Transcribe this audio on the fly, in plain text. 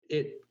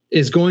it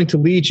is going to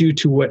lead you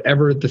to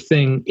whatever the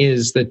thing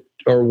is that,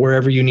 or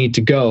wherever you need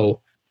to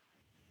go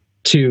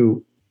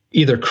to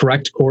either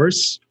correct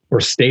course or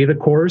stay the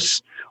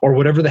course or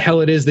whatever the hell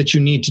it is that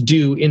you need to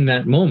do in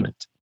that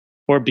moment.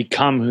 Or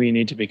become who you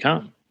need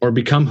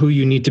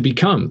to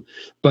become.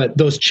 But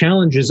those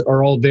challenges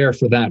are all there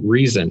for that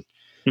reason.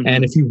 Mm-hmm.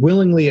 And if you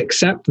willingly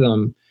accept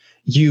them,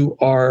 you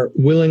are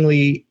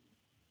willingly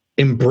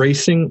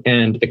embracing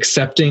and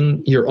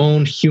accepting your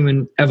own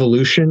human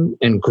evolution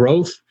and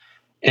growth.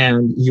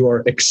 And you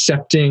are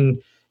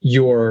accepting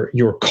your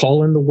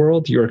call in the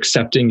world. You're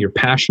accepting your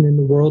passion in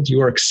the world.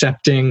 You are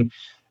accepting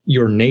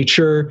your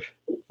nature,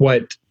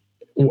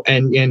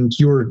 and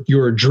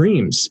your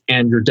dreams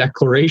and your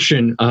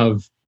declaration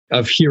of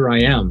here I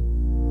am.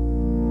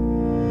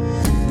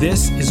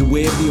 This is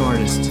Way of the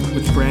Artist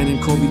with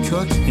Brandon Colby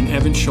Cook and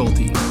Evan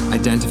Schulte.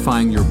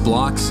 Identifying your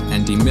blocks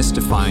and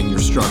demystifying your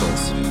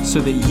struggles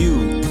so that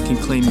you can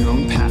claim your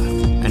own path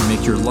and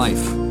make your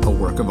life a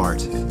work of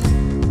art.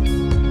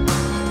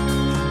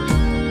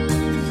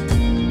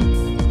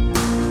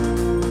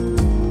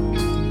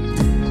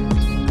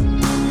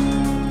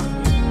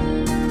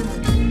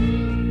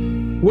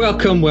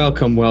 Welcome,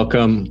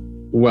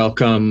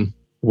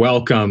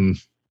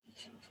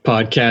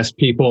 podcast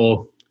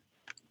people.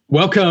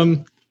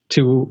 Welcome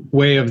to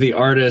Way of the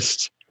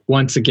Artist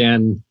once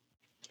again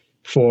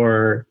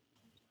for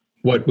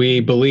what we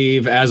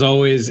believe, as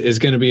always, is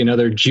going to be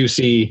another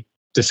juicy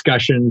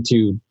discussion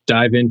to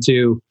dive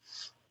into,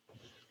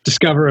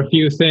 discover a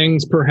few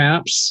things,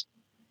 perhaps.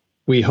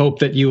 We hope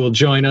that you will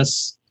join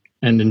us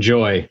and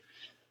enjoy.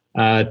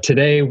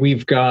 Today,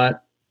 we've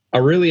got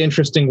a really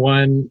interesting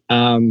one.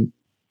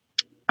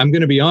 I'm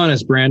going to be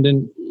honest,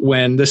 Brandon,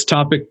 when this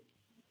topic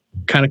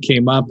kind of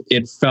came up,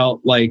 it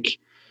felt like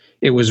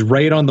it was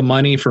right on the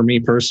money for me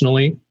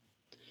personally.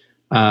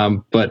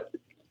 But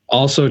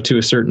also to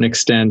a certain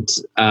extent,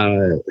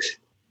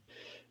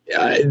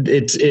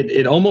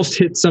 it almost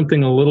hit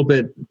something a little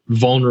bit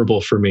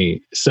vulnerable for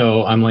me.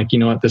 So I'm like, you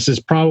know what, this is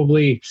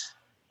probably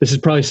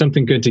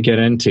something good to get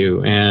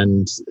into.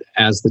 And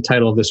as the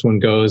title of this one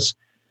goes,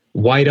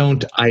 why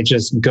don't I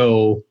just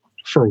go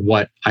for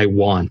what I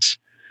want?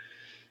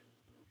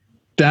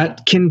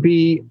 That can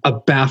be a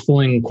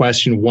baffling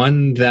question,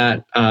 one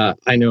that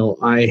I know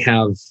I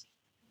have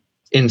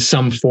in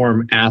some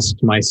form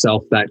asked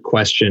myself that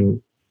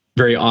question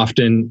very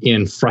often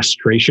in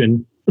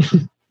frustration.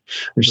 I'm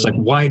just like,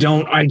 why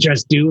don't I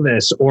just do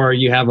this? Or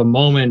you have a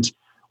moment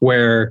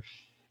where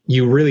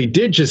you really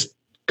did just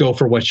go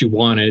for what you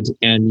wanted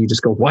and you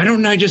just go, why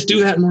don't I just do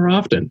that more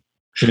often?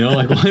 You know,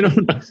 like,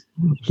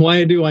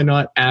 why do I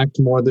not act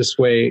more this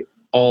way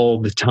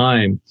all the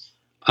time?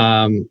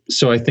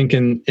 So I think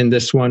in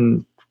this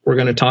one, we're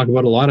going to talk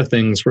about a lot of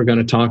things. We're going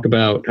to talk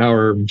about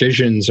our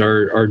visions,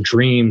 our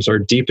dreams, our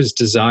deepest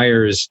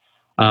desires.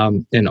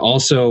 And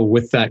also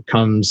with that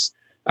comes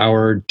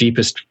our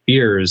deepest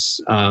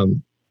fears.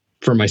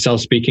 For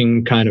myself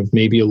speaking, kind of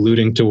maybe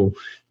alluding to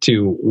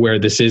where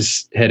this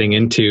is heading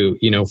into,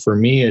 you know, for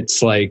me,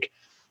 it's like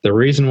the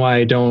reason why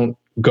I don't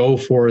go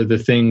for the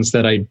things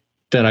that I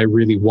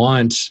really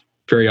want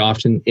very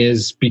often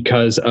is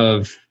because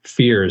of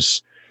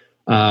fears.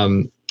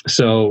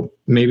 So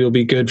maybe it'll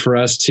be good for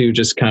us to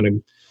just kind of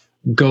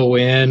go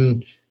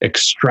in,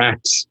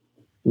 extract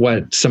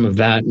what some of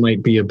that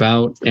might be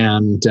about,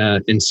 and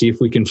see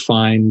if we can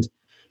find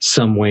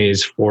some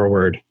ways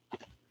forward.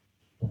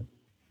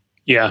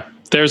 Yeah,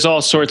 there's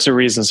all sorts of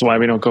reasons why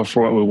we don't go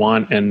for what we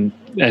want. And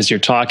as you're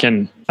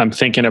talking, I'm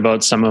thinking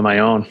about some of my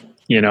own,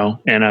 you know,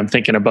 and I'm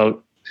thinking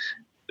about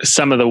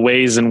some of the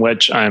ways in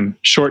which I'm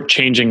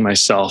shortchanging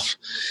myself.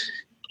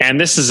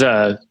 And this is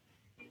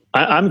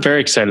I'm very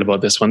excited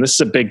about this one. This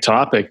is a big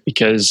topic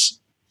because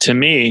to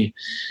me,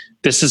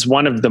 this is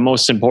one of the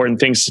most important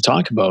things to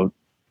talk about.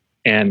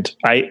 And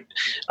I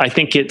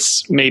think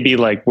it's maybe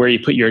like where you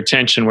put your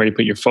attention, where you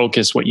put your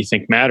focus, what you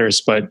think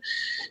matters. But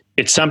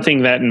it's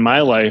something that in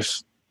my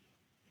life,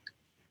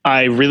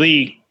 I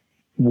really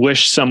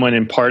wish someone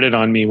imparted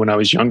on me when I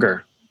was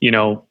younger, you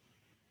know,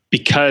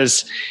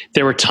 because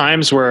there were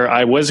times where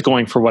I was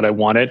going for what I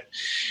wanted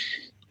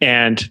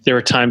and there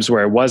were times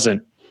where I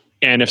wasn't.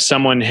 And if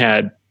someone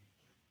had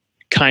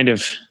kind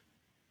of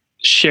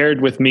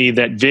shared with me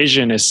that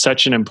vision is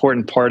such an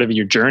important part of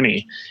your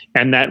journey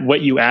and that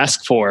what you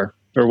ask for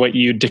or what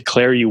you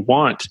declare you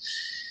want,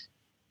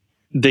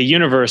 the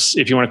universe,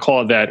 if you want to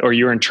call it that, or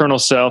your internal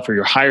self or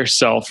your higher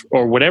self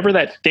or whatever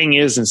that thing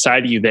is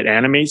inside of you that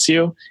animates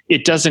you,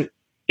 it doesn't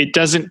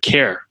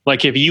care.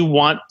 Like if you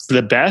want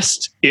the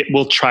best, it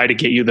will try to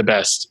get you the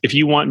best. If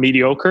you want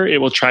mediocre, it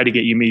will try to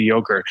get you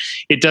mediocre.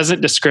 It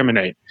doesn't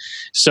discriminate.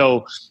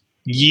 So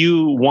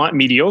you want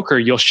mediocre,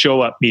 you'll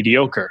show up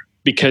mediocre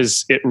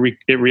because it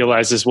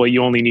realizes, well,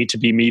 you only need to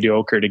be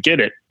mediocre to get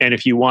it. And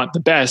if you want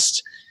the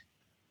best,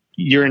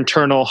 your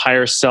internal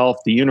higher self,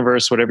 the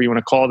universe, whatever you want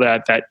to call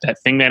that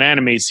thing that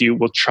animates you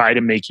will try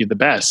to make you the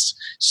best.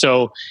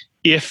 So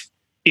if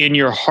in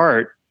your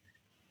heart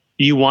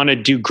you want to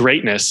do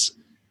greatness,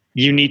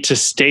 you need to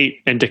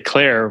state and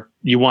declare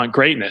you want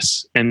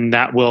greatness, and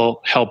that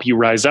will help you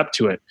rise up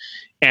to it.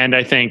 And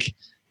I think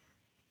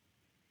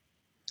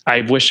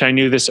I wish I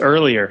knew this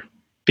earlier,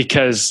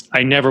 because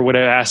I never would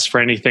have asked for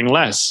anything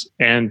less.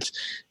 And,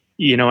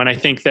 and I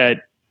think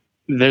that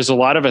there's a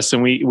lot of us,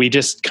 and we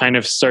just kind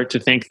of start to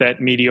think that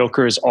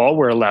mediocre is all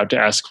we're allowed to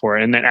ask for,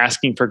 and that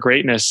asking for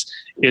greatness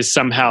is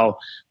somehow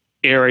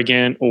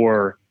arrogant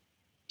or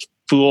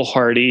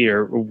foolhardy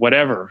or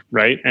whatever,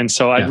 right? And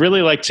so I'd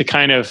really like to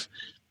kind of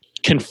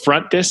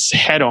confront this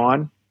head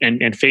on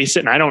and face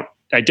it. And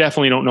I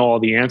definitely don't know all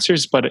the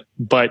answers, but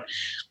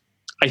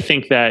I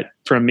think that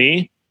for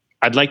me,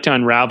 I'd like to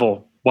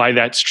unravel why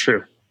that's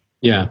true.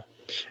 Yeah.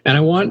 And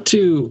I want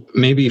to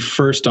maybe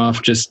first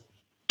off just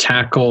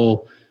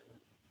tackle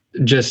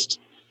just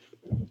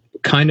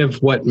kind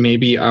of what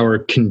maybe our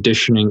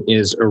conditioning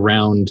is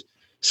around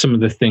some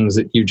of the things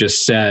that you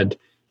just said,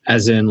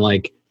 as in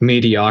like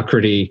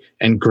mediocrity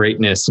and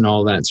greatness and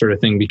all that sort of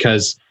thing,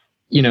 because,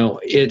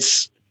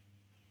 it's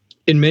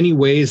in many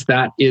ways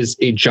that is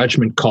a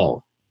judgment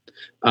call.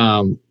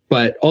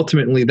 But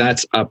ultimately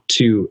that's up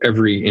to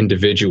every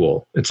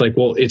individual. It's like,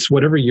 well, it's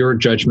whatever your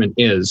judgment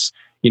is,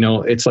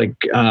 it's like,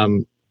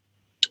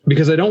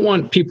 because I don't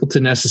want people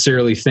to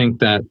necessarily think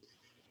that,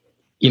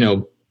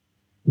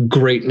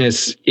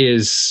 greatness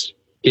is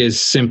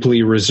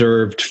simply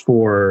reserved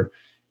for,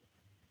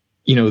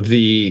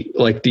 the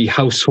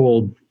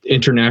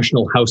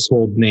international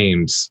household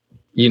names,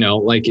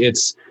 like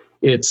it's,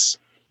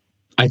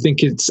 I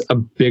think it's a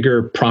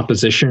bigger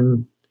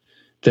proposition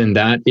than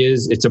that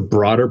is. It's a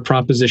broader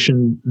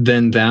proposition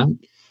than that.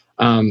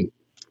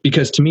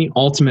 Because to me,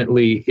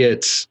 ultimately,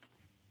 it's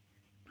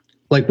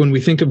like when we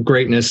think of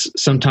greatness,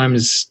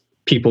 sometimes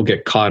people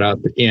get caught up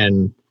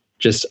in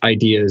just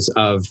ideas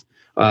of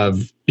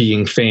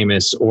being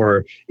famous,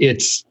 or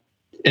it's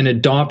an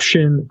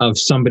adoption of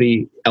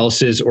somebody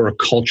else's or a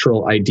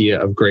cultural idea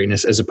of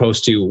greatness, as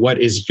opposed to what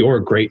is your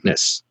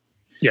greatness.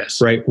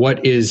 Yes. Right.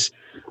 What is,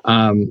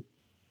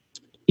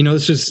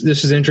 this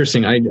is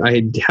interesting. I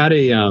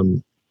had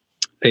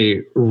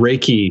a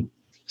Reiki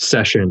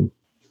session,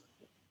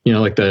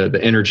 like the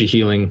energy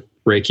healing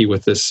Reiki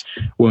with this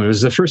woman. It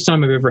was the first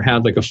time I've ever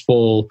had like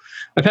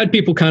I've had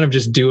people kind of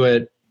just do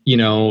it,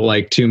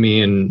 like to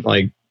me and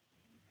like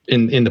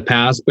in the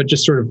past, but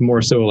just sort of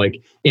more so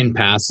like in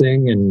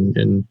passing,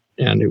 and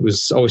it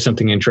was always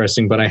something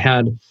interesting. But I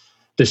had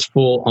this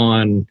full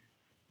on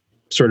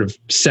sort of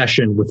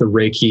session with a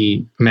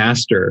Reiki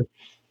master.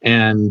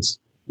 And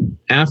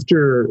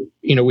after,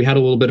 we had a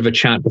little bit of a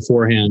chat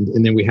beforehand,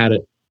 and then we had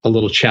a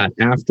little chat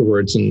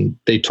afterwards, and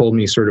they told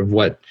me sort of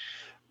what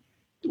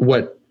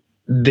was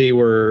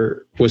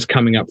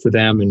coming up for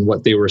them and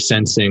what they were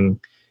sensing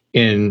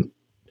in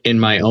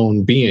my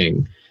own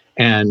being.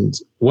 And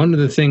one of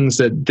the things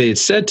that they had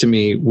said to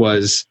me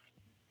was,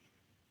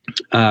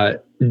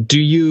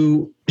 do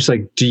you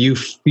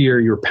fear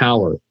your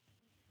power?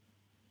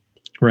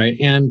 Right.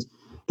 And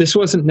this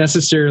wasn't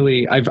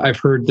necessarily, I've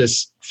heard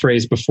this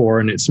phrase before,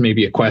 and it's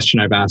maybe a question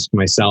I've asked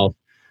myself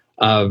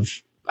of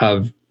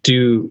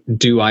do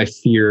I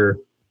fear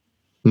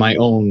my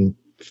own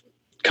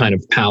kind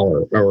of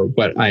power, or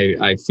what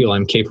I feel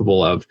I'm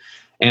capable of?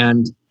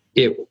 And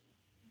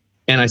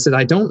I said,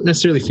 I don't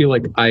necessarily feel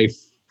like I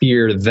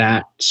fear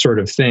that sort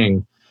of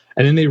thing.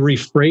 And then they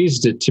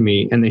rephrased it to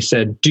me and they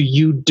said, do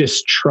you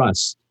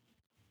distrust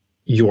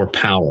your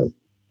power?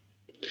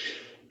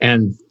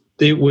 And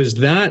it was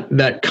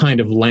that kind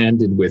of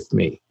landed with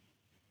me,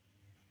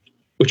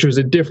 which was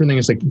a different thing.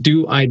 It's like,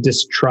 do I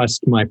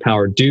distrust my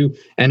power?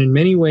 And in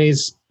many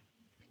ways,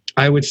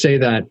 I would say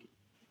that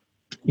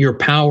your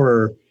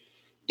power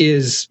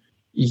is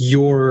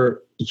your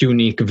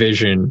unique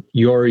vision,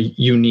 your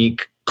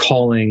unique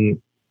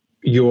calling,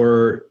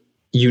 your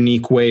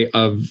unique way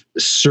of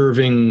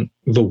serving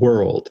the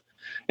world.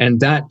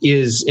 And that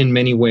is, in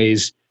many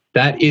ways,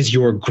 that is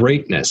your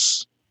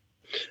greatness.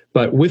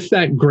 But with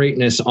that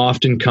greatness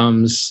often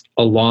comes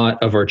a lot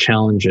of our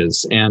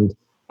challenges. And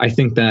I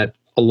think that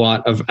a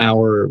lot of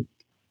our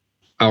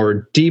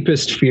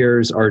deepest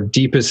fears, our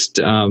deepest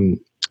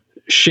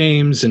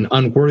shames and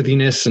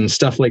unworthiness and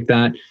stuff like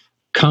that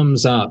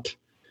comes up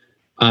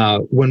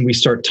when we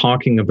start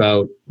talking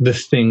about the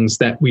things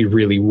that we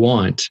really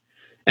want.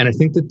 And I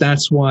think that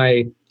that's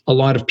why a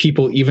lot of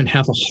people even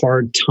have a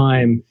hard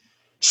time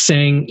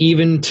saying,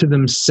 even to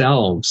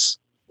themselves,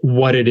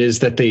 what it is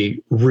that they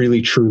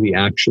really, truly,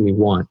 actually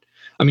want.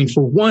 I mean,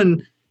 for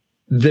one,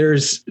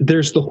 there's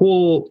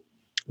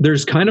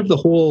kind of the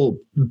whole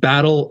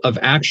battle of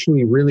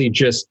actually really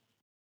just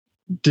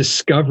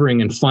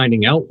discovering and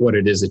finding out what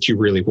it is that you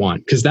really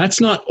want, because that's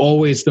not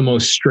always the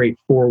most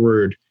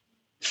straightforward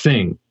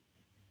thing.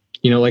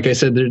 Like I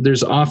said,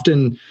 there's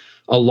often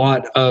a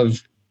lot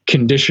of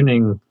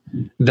conditioning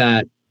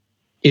that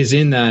is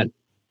in that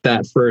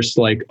first,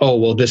 like, oh,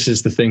 well, this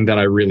is the thing that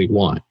I really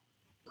want.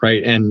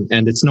 Right. And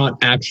it's not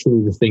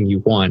actually the thing you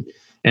want.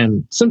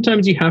 And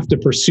sometimes you have to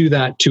pursue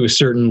that to a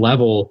certain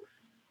level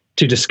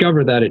to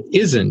discover that it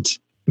isn't,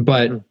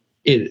 but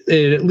it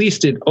at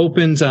least it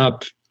opens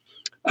up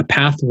a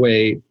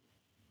pathway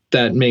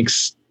that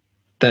makes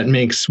that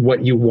makes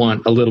what you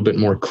want a little bit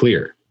more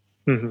clear.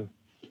 Mm-hmm.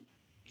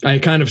 I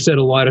kind of said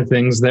a lot of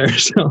things there,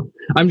 so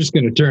I'm just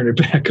going to turn it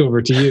back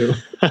over to you.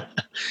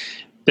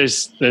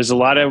 There's a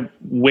lot of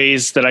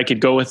ways that I could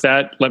go with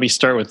that. Let me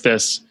start with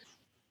this.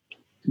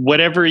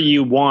 Whatever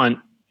you want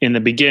in the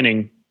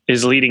beginning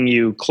is leading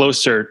you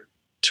closer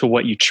to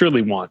what you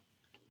truly want.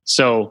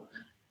 So,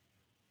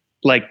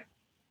 like,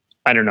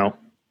 I don't know.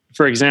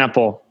 For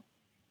example,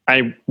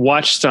 I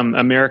watched some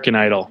American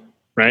Idol,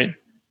 right?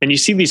 And you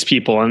see these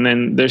people, and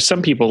then there's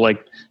some people,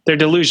 like, they're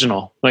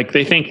delusional. Like,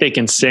 they think they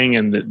can sing,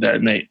 and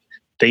they're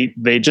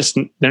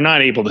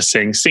not able to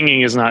sing.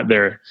 Singing is not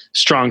their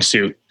strong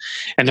suit.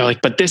 And they're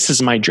like, but this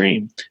is my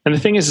dream. And the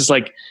thing is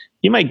like,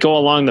 you might go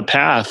along the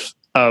path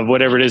of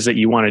whatever it is that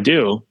you want to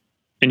do,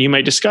 and you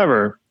might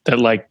discover that,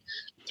 like,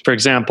 for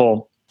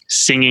example,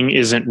 singing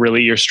isn't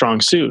really your strong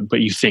suit,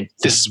 but you think,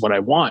 this is what I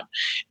want.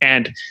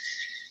 And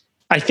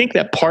I think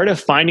that part of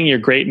finding your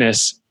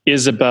greatness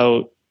is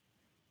about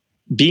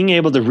being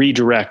able to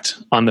redirect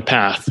on the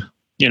path.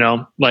 You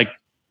know, like,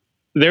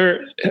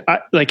 there's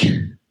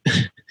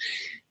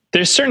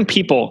certain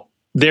people,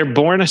 they're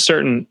born a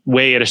certain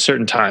way at a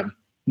certain time.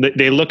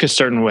 They look a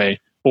certain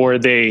way, or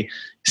they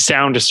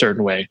sound a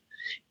certain way.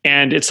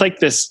 And it's like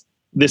this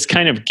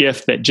kind of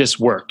gift that just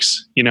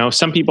works. You know,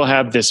 some people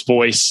have this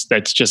voice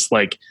that's just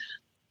like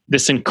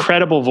this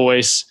incredible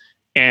voice.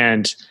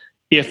 And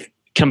if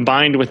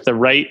combined with the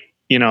right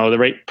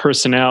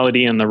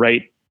personality and the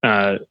right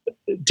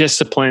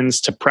disciplines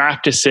to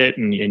practice it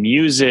and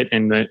use it,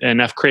 and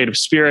enough creative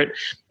spirit,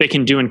 they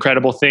can do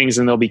incredible things,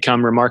 and they'll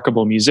become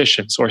remarkable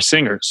musicians or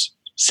singers.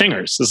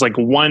 Singers is like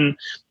one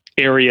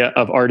area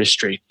of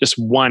artistry, just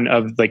one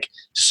of like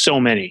so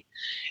many.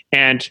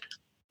 And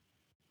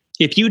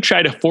if you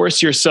try to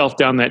force yourself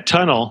down that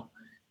tunnel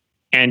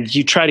and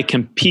you try to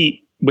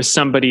compete with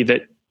somebody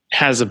that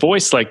has a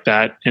voice like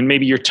that, and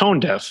maybe you're tone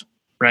deaf,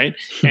 right?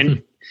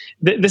 And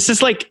this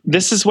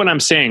is what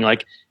I'm saying.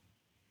 Like,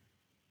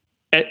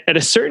 at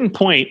a certain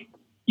point,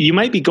 you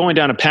might be going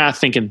down a path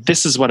thinking,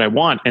 this is what I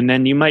want. And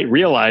then you might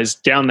realize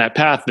down that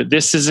path that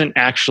this isn't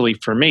actually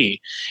for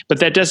me. But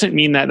that doesn't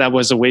mean that that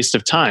was a waste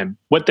of time.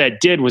 What that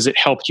did was it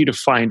helped you to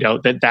find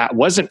out that that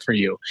wasn't for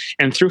you.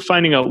 And through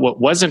finding out what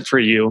wasn't for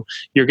you,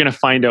 you're going to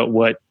find out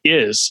what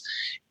is.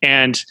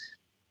 And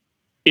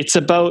it's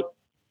about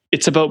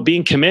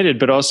being committed,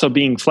 but also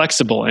being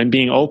flexible and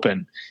being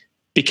open.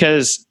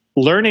 Because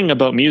learning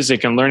about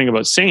music and learning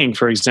about singing,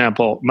 for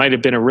example, might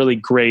have been a really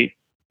great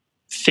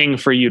thing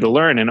for you to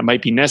learn, and it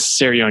might be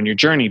necessary on your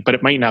journey, but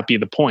it might not be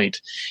the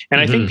point.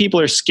 And I think people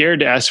are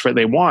scared to ask for what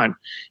they want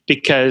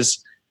because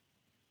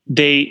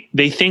they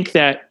think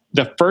that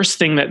the first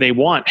thing that they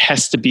want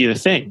has to be the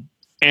thing.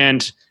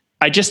 And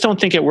I just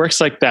don't think it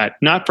works like that.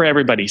 Not for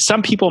everybody.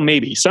 Some people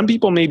maybe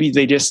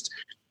they just,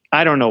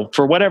 I don't know,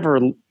 for whatever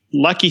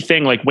lucky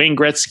thing, like Wayne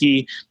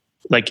Gretzky,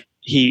 like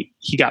he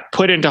got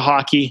put into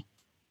hockey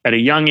at a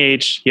young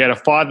age. He had a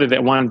father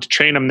that wanted to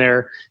train him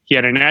there. He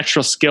had a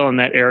natural skill in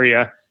that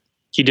area.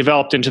 He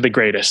developed into the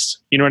greatest.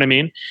 You know what I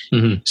mean?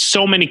 Mm-hmm.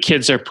 So many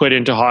kids are put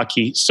into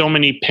hockey. So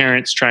many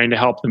parents trying to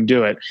help them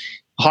do it.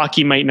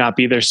 Hockey might not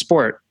be their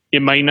sport.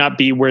 It might not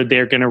be where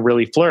they're going to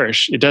really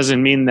flourish. It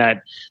doesn't mean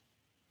that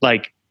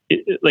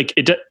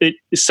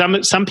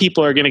some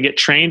people are going to get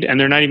trained and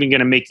they're not even going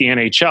to make the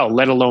NHL,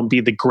 let alone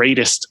be the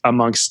greatest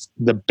amongst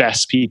the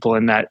best people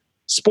in that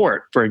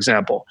sport, for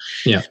example.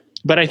 Yeah.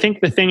 But I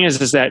think the thing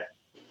is that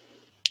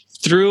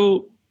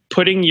through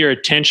putting your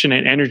attention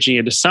and energy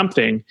into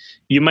something,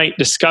 you might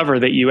discover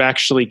that you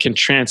actually can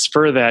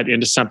transfer that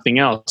into something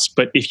else.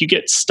 But if you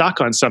get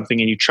stuck on something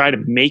and you try to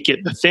make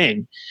it the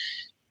thing,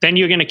 then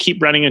you're going to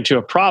keep running into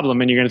a problem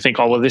and you're going to think,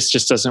 oh, well, this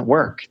just doesn't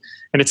work.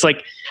 And it's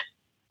like,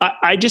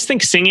 I just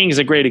think singing is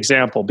a great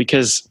example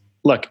because,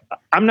 look,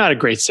 I'm not a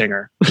great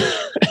singer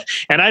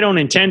and I don't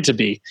intend to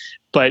be.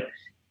 But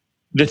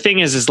the thing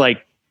is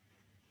like,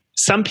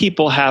 some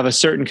people have a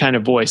certain kind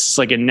of voice. It's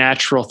like a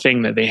natural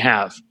thing that they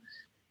have.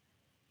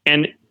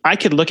 And I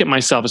could look at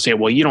myself and say,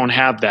 well, you don't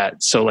have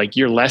that. So like,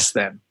 you're less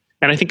than.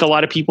 And I think a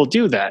lot of people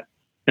do that.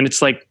 And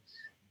it's like,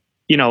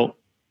 you know,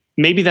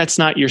 maybe that's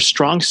not your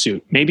strong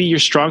suit. Maybe your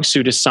strong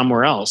suit is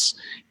somewhere else.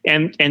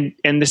 And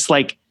this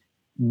like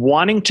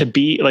wanting to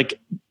be like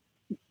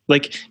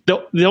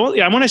the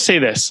only, I want to say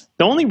this,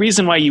 the only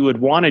reason why you would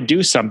want to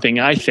do something,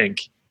 I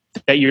think,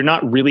 that you're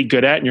not really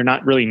good at and you're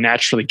not really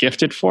naturally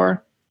gifted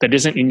for, that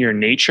isn't in your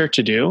nature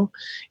to do,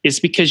 is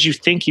because you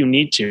think you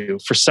need to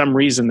for some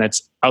reason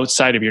that's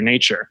outside of your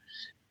nature.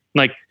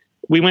 Like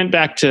we went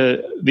back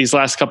to these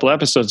last couple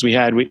episodes we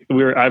had,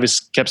 I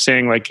kept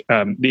saying like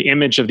the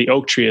image of the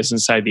oak tree is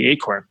inside the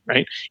acorn,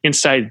 right?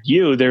 Inside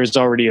you, there's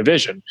already a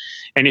vision.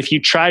 And if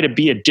you try to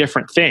be a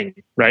different thing,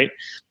 right?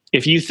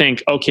 If you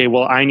think, okay,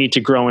 well, I need to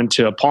grow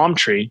into a palm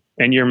tree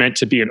and you're meant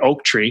to be an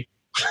oak tree,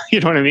 You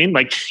know what I mean?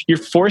 Like, you're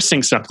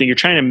forcing something, you're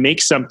trying to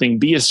make something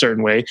be a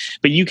certain way,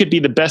 but you could be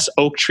the best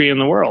oak tree in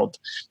the world,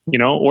 you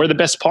know, or the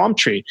best palm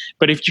tree.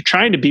 But if you're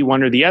trying to be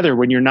one or the other,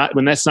 when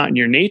that's not in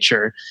your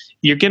nature,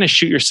 you're going to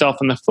shoot yourself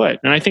in the foot.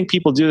 And I think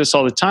people do this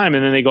all the time.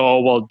 And then they go, oh,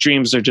 well,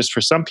 dreams are just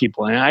for some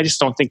people. And I just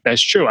don't think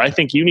that's true. I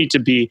think you need to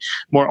be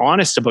more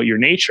honest about your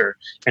nature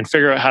and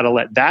figure out how to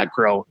let that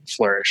grow and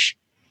flourish.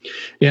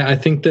 Yeah, I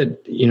think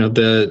that, you know,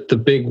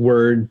 the big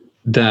word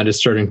that is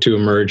starting to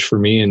emerge for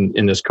me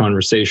in this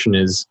conversation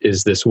is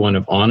this one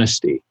of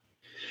honesty.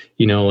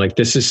 You know, like,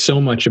 this is so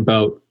much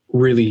about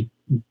really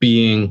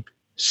being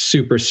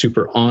super,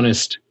 super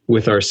honest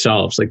with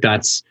ourselves. Like,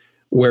 that's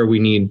where we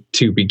need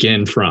to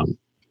begin from,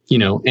 you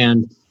know,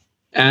 and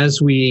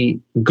as we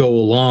go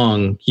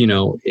along, you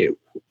know,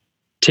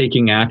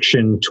 taking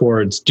action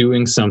towards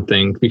doing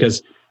something,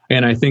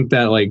 and I think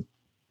that, like,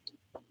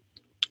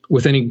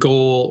 with any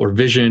goal or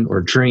vision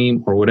or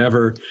dream or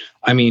whatever,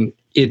 I mean,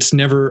 it's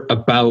never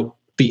about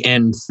the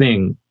end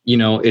thing. You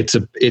know, it's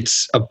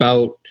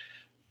about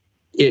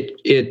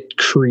it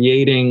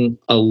creating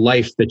a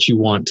life that you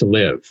want to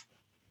live,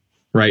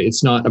 right?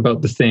 It's not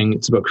about the thing,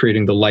 it's about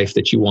creating the life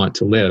that you want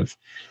to live.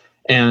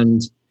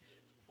 And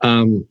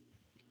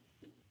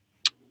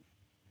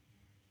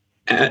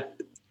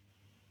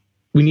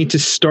we need to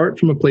start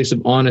from a place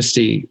of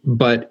honesty,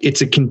 but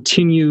it's a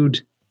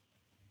continued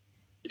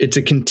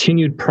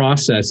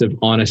process of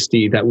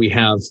honesty that we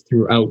have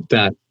throughout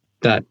that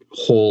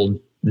whole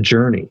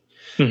journey.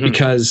 Mm-hmm.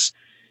 Because,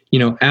 you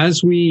know,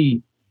 as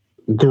we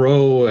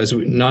grow, as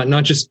we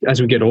not just as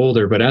we get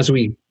older, but as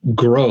we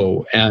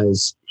grow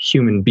as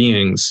human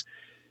beings,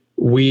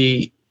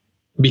 we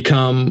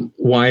become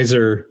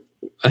wiser.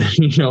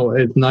 You know,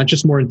 it's not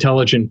just more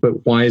intelligent,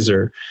 but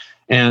wiser.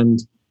 And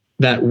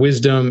that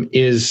wisdom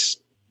is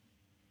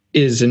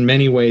in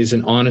many ways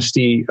an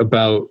honesty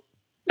about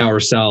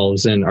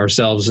ourselves and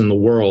ourselves in the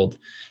world.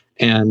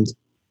 And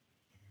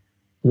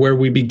where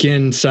we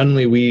begin,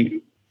 suddenly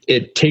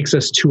it takes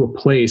us to a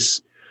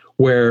place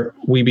where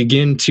we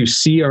begin to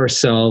see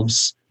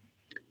ourselves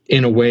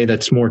in a way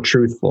that's more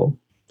truthful.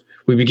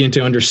 We begin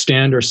to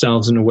understand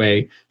ourselves in a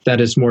way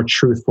that is more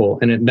truthful.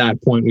 And at that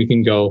point we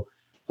can go,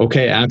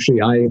 okay,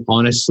 actually, I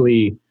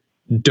honestly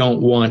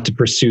don't want to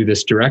pursue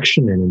this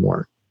direction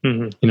anymore.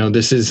 Mm-hmm. You know,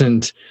 this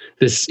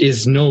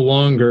is no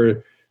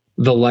longer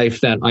the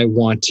life that I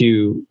want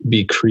to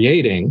be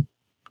creating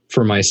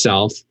for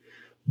myself.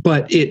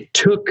 But it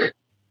took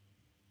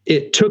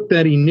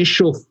that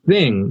initial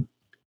thing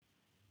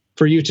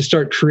for you to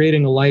start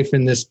creating a life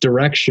in this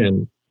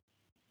direction,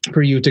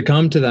 for you to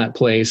come to that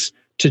place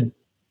to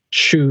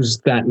choose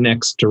that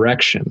next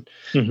direction.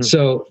 Mm-hmm.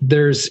 So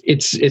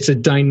it's a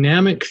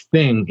dynamic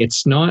thing.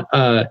 It's not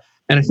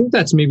and I think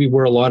that's maybe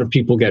where a lot of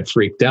people get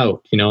freaked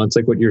out. You know, it's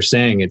like what you're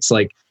saying. It's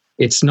like,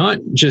 it's not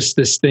just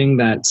this thing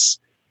that's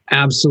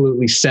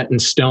absolutely set in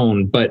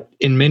stone, but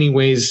in many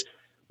ways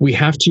we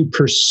have to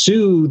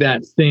pursue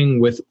that thing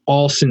with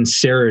all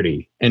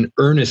sincerity and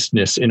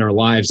earnestness in our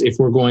lives if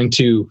we're going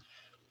to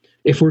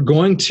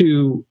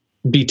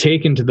be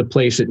taken to the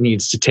place it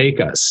needs to take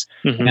us.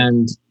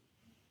 Mm-hmm.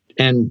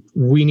 And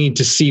we need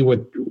to see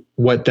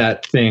what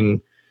that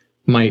thing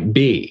might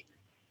be,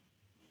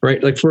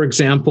 right? Like, for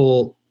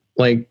example,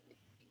 like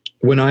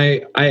when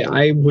I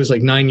was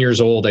like 9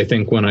 years old, I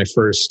think, when I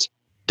first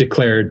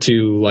declared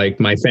to like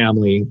my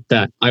family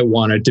that I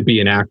wanted to be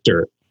an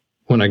actor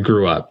when I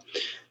grew up.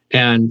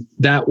 And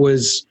that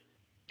was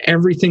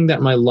everything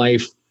that my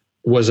life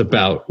was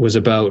about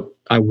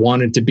I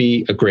wanted to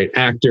be a great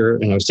actor,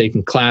 and I was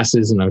taking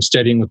classes and I was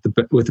studying with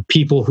the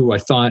people who I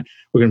thought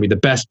were going to be the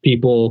best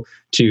people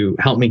to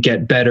help me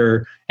get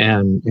better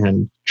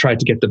and try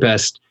to get the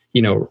best,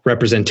 you know,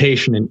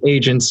 representation and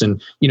agents,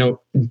 and, you know,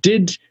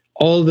 did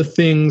all the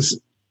things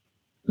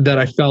that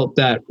I felt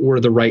that were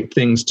the right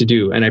things to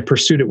do. And I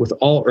pursued it with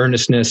all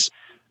earnestness,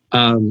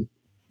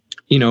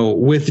 you know,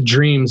 with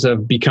dreams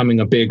of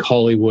becoming a big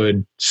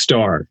Hollywood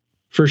star,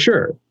 for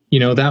sure. You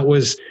know, that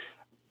was,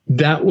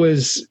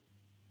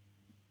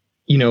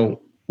 you know,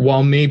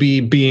 while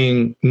maybe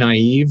being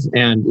naive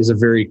and is a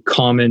very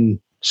common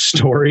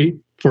story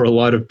for a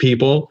lot of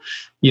people,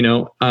 you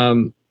know,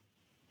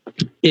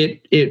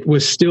 it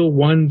was still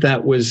one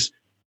that was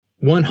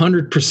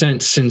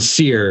 100%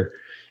 sincere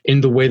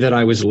in the way that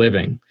I was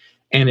living.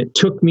 And it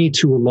took me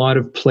to a lot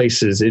of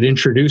places. It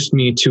introduced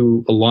me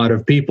to a lot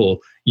of people,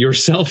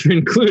 yourself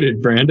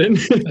included, Brandon.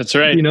 That's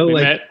right. You know,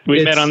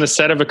 we met on the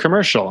set of a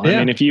commercial. Yeah. I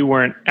mean, if you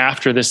weren't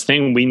after this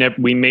thing, we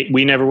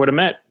never would have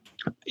met.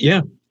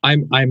 Yeah.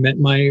 I met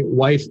my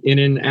wife in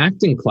an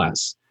acting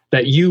class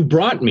that you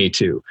brought me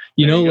to.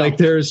 You know, like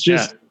there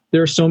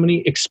are so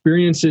many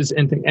experiences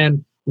and things.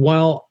 And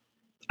while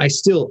I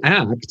still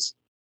act,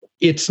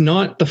 it's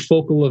not the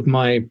focal of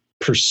my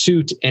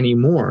pursuit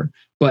anymore.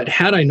 But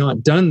had I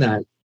not done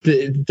that,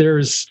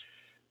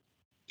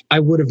 I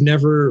would have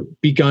never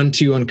begun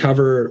to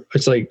uncover.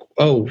 It's like,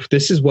 oh,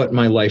 this is what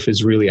my life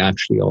is really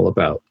actually all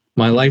about.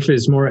 My life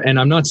is more, and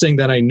I'm not saying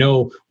that I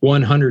know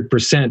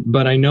 100%,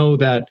 but I know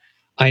that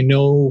I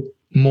know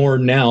more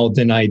now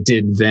than I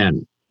did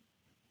then.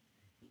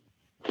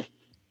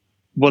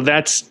 Well,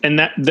 that's, and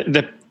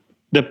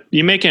that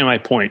you're making my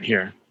point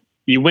here.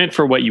 You went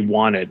for what you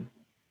wanted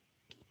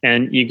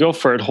and you go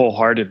for it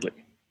wholeheartedly,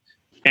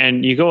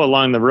 and you go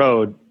along the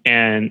road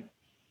and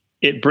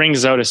it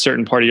brings out a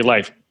certain part of your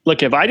life.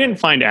 Look, if I didn't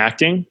find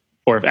acting,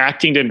 or if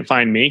acting didn't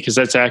find me, because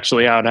that's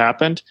actually how it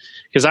happened.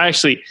 Because I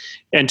actually,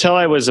 until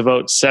I was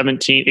about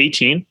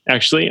 18,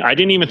 actually, I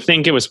didn't even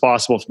think it was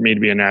possible for me to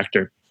be an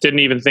actor. Didn't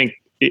even think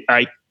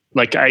I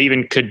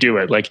even could do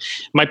it. Like,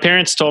 my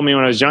parents told me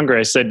when I was younger,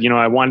 I said,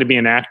 I wanted to be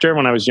an actor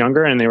when I was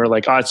younger. And they were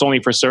like, oh, it's only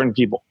for certain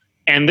people.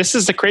 And this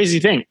is the crazy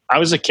thing. I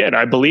was a kid.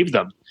 I believed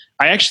them.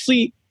 I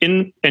actually,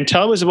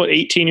 until I was about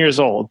 18 years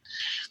old,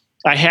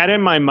 I had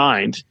in my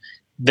mind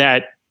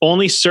that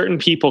only certain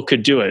people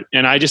could do it.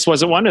 And I just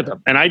wasn't one of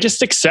them. And I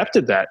just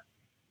accepted that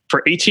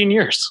for 18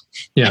 years.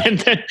 Yeah. And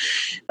then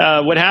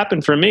what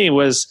happened for me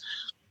was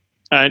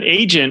an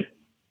agent,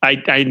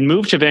 I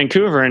moved to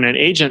Vancouver, and an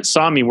agent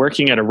saw me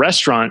working at a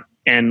restaurant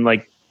and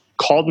like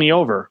called me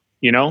over,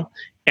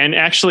 and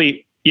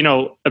actually,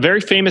 a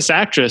very famous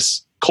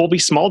actress, Colby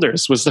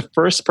Smulders, was the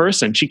first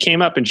person. She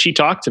came up and she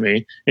talked to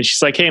me, and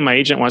she's like, hey, my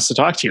agent wants to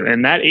talk to you.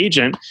 And that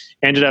agent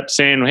ended up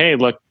saying, hey,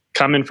 look,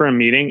 come in for a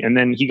meeting. And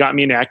then he got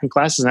me into acting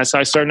classes, and that's how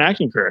I started an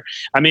acting career.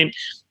 I mean,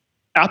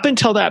 up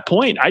until that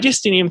point, I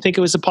just didn't even think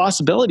it was a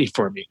possibility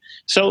for me.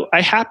 So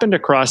I happened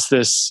across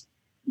this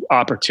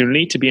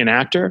opportunity to be an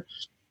actor.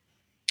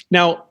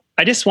 Now,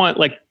 I just want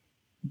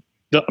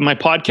my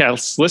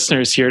podcast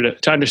listeners here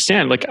to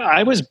understand, like,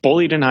 I was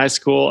bullied in high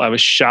school. I was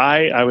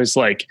shy. I was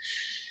like,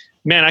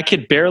 man, I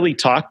could barely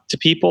talk to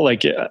people.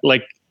 Like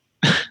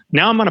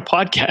now I'm on a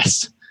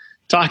podcast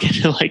talking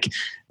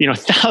to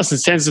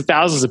thousands, tens of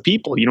thousands of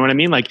people. You know what I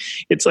mean?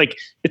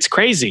 It's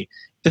crazy.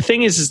 The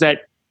thing is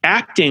that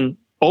acting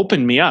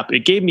opened me up. It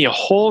gave me a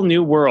whole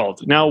new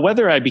world. Now,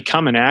 whether I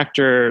become an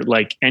actor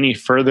like any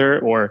further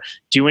or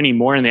do any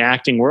more in the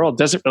acting world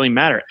doesn't really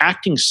matter.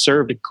 Acting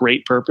served a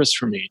great purpose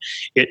for me.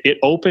 It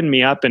opened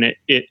me up, and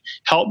it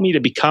helped me to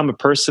become a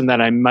person that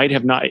I might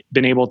have not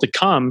been able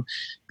to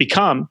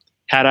become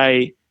had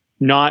I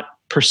not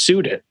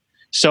pursued it.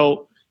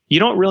 So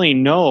you don't really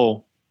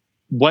know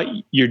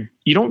you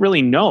don't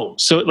really know.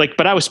 So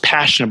but I was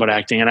passionate about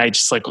acting, and I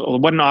just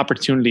what an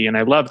opportunity, and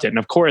I loved it. And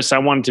of course I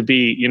wanted to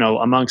be,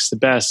 amongst the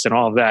best and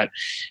all of that.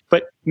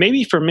 But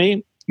maybe for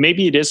me,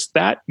 maybe it is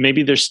that,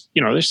 maybe there's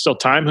still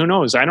time. Who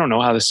knows? I don't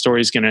know how the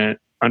story is going to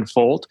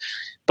unfold,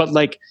 but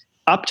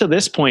up to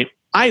this point,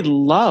 I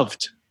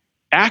loved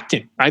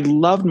acting. I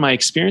loved my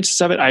experiences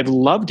of it. I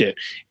loved it.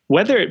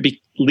 Whether it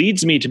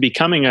leads me to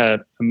becoming a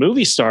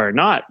movie star or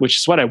not, which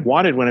is what I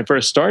wanted when I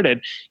first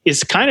started,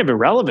 is kind of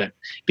irrelevant,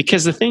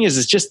 because the thing is,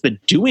 it's just the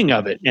doing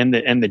of it and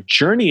the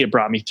journey it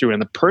brought me through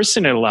and the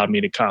person it allowed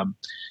me to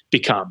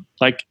become.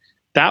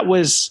 That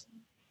was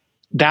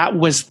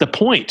the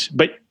point.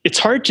 But it's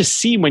hard to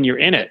see when you're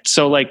in it.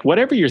 So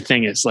whatever your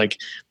thing is,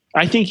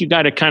 I think you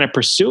got to kind of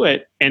pursue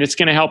it, and it's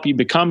going to help you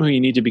become who you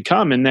need to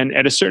become. And then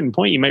at a certain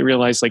point, you might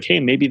realize hey,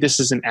 maybe this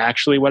isn't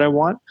actually what I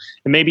want.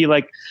 And maybe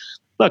look,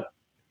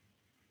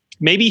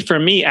 maybe for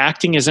me,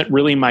 acting isn't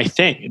really my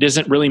thing. It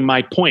isn't really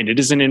my point. It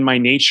isn't in my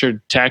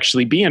nature to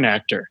actually be an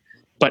actor.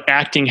 But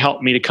acting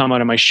helped me to come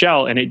out of my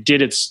shell, and it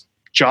did its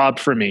job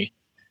for me,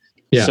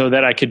 so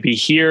that I could be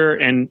here,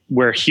 and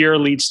where here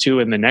leads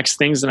to and the next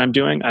things that I'm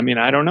doing. I mean,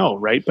 I don't know,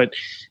 right? But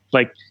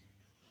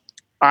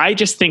I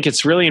just think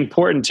it's really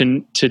important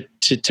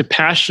to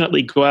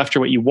passionately go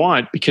after what you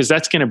want, because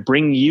that's going to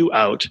bring you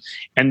out,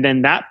 and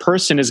then that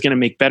person is going to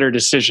make better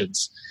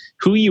decisions.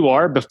 Who you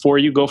are before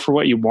you go for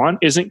what you want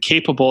isn't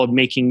capable of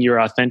making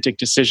your authentic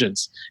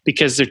decisions,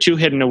 because they're too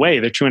hidden away.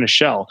 They're too in a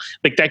shell.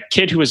 Like that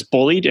kid who was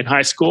bullied in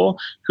high school,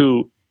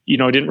 who,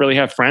 didn't really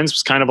have friends,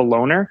 was kind of a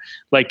loner.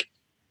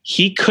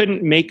 He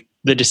couldn't make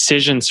the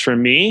decisions for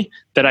me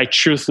that I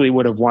truthfully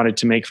would have wanted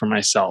to make for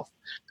myself.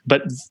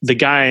 But the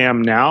guy I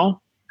am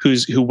now,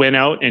 who went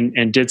out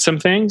and did some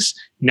things,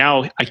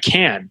 now I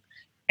can.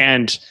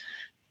 And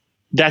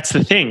that's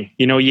the thing.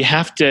 You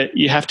have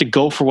to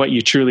go for what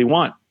you truly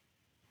want.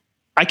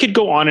 I could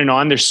go on and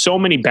on. There's so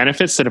many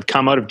benefits that have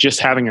come out of just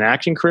having an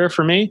acting career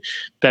for me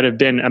that have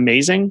been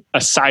amazing,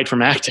 aside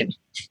from acting.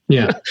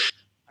 Yeah.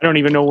 I don't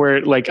even know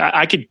where,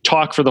 I could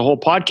talk for the whole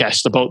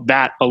podcast about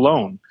that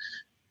alone.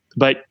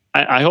 But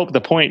I hope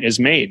the point is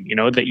made,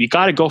 that you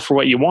got to go for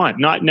what you want,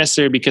 not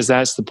necessarily because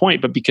that's the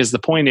point, but because the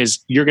point is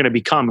you're going to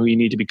become who you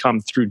need to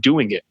become through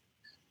doing it.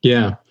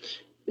 Yeah.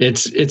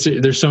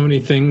 There's so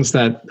many things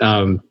that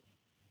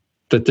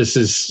this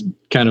is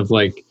kind of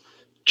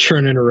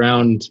churning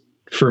around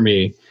for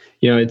me.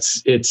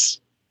 It's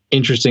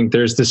interesting.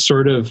 There's this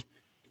sort of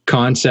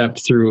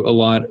concept through a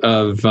lot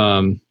of,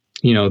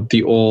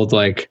 the old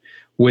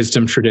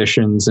wisdom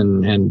traditions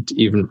and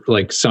even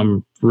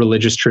some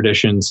religious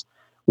traditions,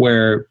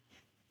 where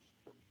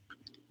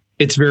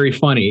it's very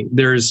funny.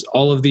 There's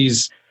all of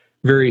these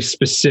very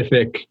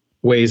specific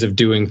ways of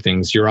doing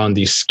things. You're on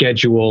these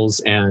schedules,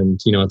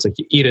 and, it's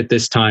you eat at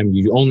this time,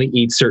 you only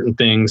eat certain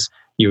things,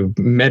 you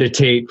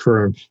meditate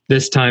from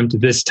this time to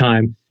this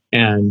time.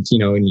 And,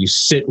 and you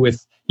sit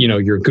with,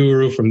 your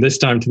guru from this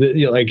time to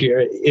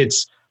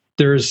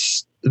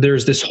there's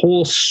this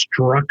whole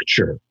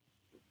structure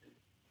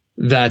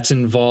that's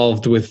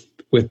involved with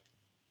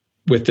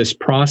this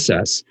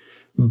process,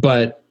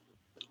 but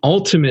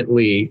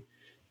ultimately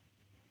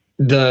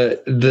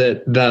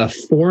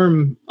the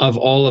form of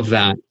all of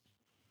that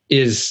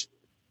is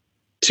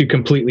to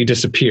completely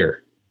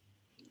disappear,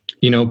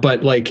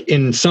 but like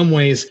in some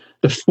ways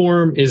the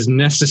form is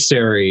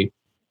necessary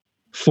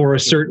for a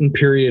certain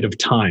period of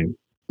time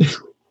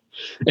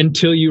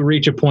until you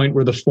reach a point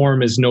where the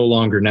form is no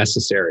longer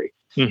necessary.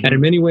 Mm-hmm. And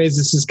in many ways,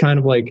 this is kind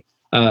of like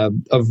a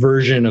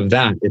version of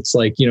that. It's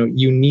like,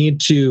 you need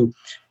to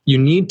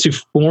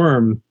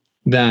form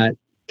that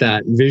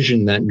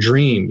vision, that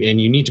dream, and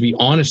you need to be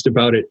honest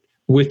about it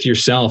with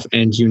yourself.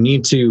 And you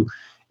need to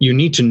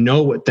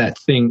know what that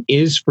thing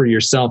is for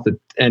yourself,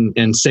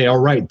 and say, all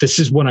right, this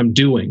is what I'm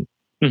doing.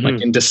 Mm-hmm.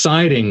 Like in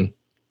deciding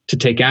to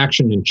take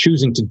action and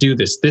choosing to do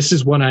this, this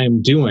is what I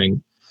am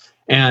doing,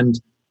 and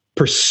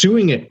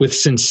pursuing it with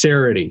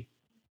sincerity,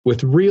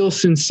 with real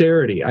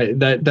sincerity.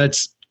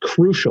 That's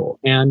crucial.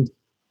 And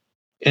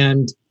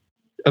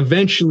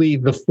eventually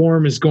the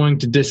form is going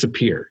to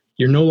disappear.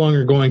 You're no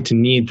longer going to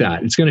need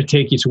that. It's going to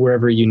take you to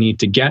wherever you need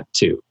to get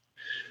to.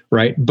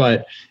 Right.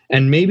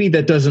 And maybe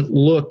that doesn't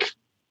look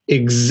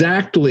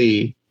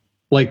exactly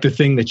like the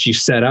thing that you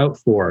set out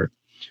for.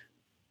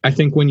 I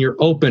think when you're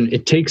open,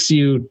 it takes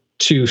you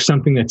to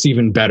something that's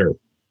even better,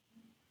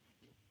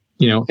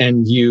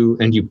 and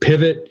you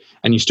pivot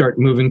and you start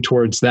moving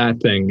towards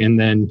that thing. And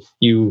then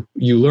you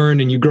learn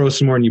and you grow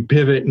some more and you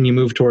pivot and you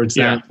move towards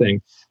that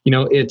thing.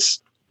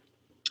 It's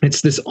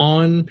this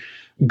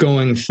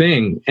ongoing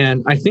thing.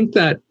 And I think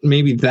that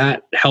maybe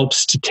that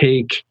helps to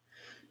take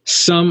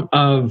some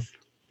of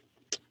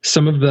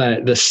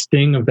the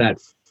sting of that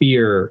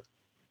fear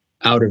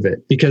out of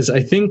it. Because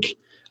I think,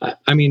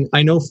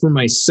 I know for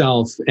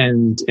myself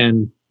and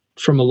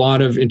from a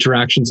lot of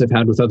interactions I've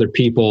had with other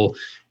people,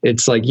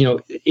 it's like,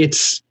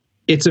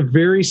 it's a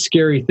very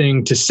scary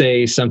thing to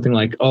say something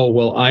like, oh,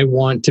 well, I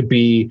want to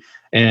be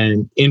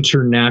an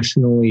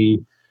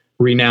internationally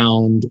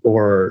renowned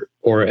or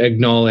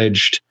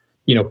acknowledged,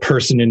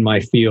 person in my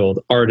field,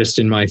 artist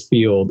in my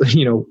field,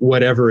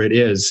 whatever it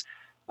is.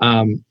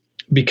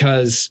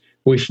 Because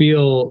we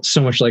feel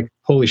so much like,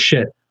 holy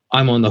shit,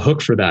 I'm on the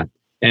hook for that.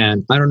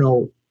 And I don't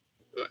know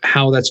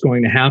how that's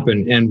going to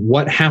happen. And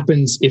what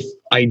happens if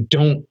I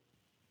don't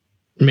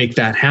make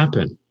that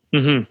happen?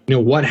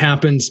 Mm-hmm. What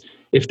happens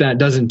if that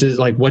doesn't,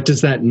 like, what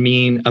does that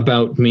mean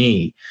about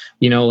me?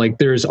 Like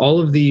there's all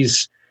of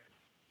these,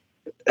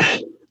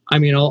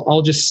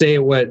 I'll just say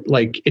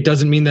it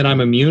doesn't mean that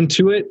I'm immune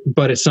to it,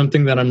 but it's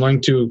something that I'm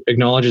learning to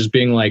acknowledge as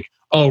being like,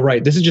 oh,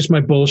 right, this is just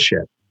my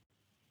bullshit.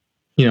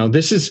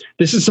 This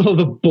is all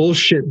the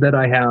bullshit that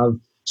I have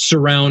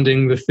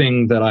surrounding the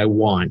thing that I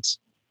want.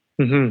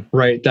 Mm-hmm.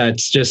 Right.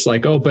 That's just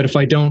like, oh, but if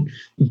I don't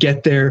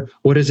get there,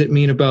 what does it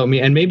mean about me?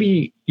 And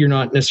maybe you're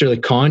not necessarily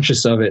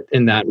conscious of it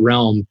in that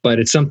realm, but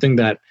it's something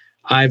that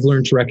I've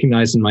learned to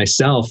recognize in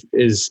myself.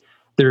 Is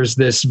there's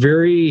this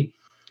very,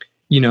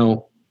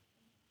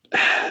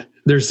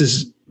 there's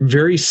this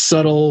very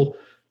subtle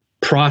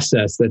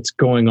process that's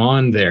going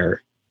on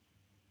there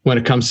when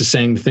it comes to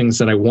saying the things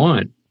that I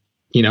want,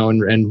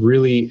 and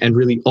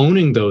really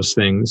owning those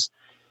things.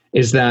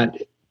 Is that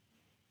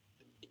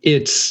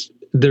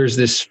there's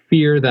this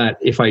fear that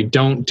if I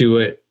don't do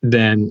it,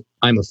 then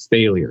I'm a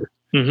failure.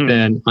 Mm-hmm.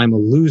 Then I'm a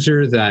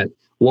loser. That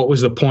what was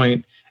the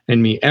point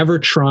in me ever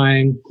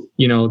trying?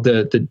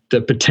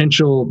 The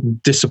potential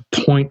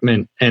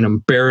disappointment and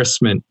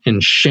embarrassment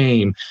and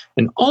shame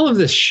and all of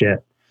this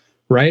shit,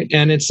 right?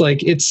 And it's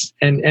like it's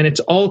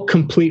all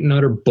complete and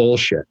utter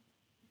bullshit.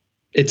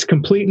 It's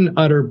complete and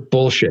utter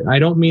bullshit. I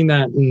don't mean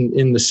that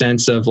in the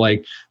sense of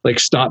like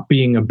stop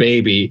being a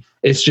baby.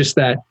 It's just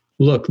that,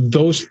 look,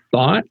 those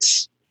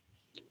thoughts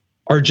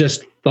are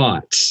just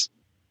thoughts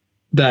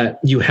that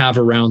you have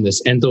around this.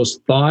 And those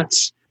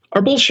thoughts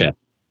are bullshit.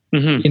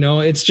 Mm-hmm.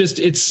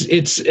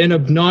 It's an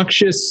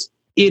obnoxious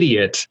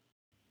idiot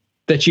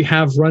that you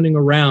have running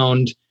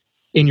around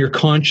in your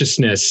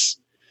consciousness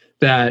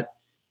that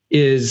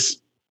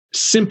is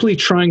simply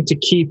trying to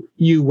keep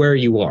you where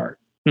you are.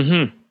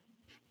 Mm-hmm.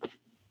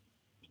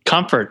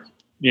 Comfort,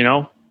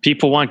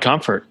 people want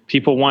comfort.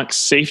 People want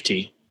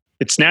safety.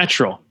 It's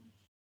natural.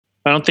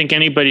 I don't think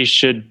anybody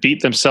should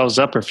beat themselves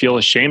up or feel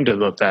ashamed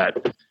about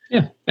that.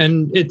 Yeah.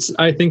 And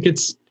I think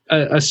it's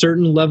a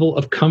certain level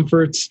of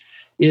comfort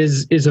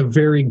is a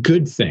very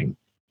good thing.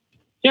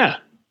 Yeah.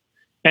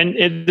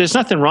 And there's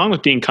nothing wrong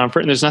with being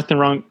comfort, and there's nothing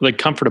wrong, like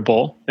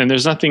comfortable, and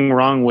there's nothing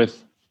wrong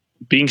with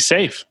being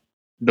safe.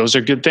 Those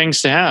are good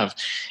things to have.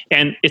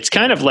 And it's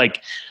kind of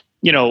like,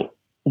 when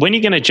are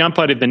you going to jump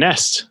out of the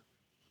nest?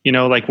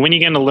 Like when are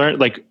you going to learn,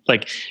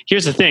 like,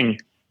 here's the thing.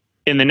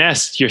 In the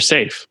nest, you're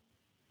safe.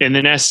 In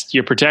the nest,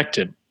 you're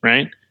protected,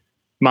 right?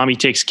 Mommy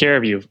takes care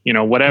of you,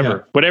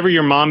 whatever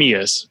your mommy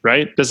is,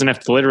 right? Doesn't have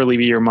to literally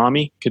be your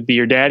mommy. Could be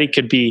your daddy,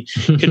 could be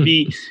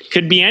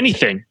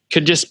anything.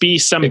 Could just be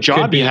some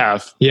job you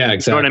have. Yeah,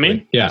 exactly. You know what I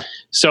mean? Yeah.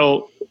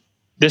 So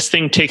this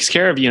thing takes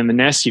care of you in the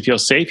nest. You feel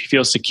safe, you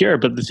feel secure.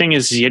 But the thing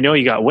is, you know,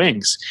 you got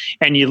wings,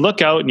 and you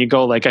look out and you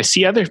go like, I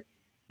see other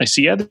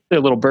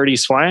little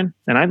birdies flying,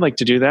 and I'd like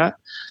to do that.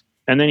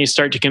 And then you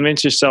start to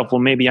convince yourself, well,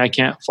 maybe I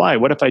can't fly.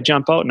 What if I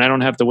jump out and I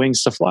don't have the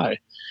wings to fly?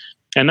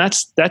 And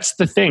that's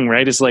the thing,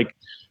 right? Is like,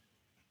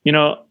 you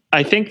know,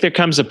 I think there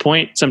comes a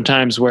point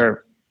sometimes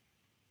where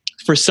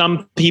for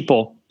some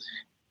people,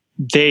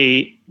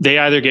 they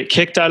either get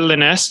kicked out of the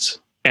nest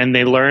and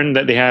they learn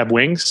that they have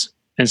wings.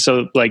 And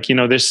so, like, you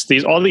know, there's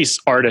all these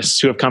artists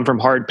who have come from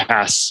hard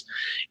paths.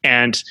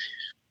 And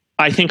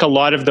I think a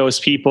lot of those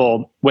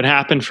people, what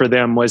happened for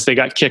them was they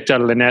got kicked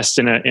out of the nest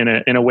in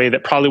a way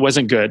that probably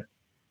wasn't good.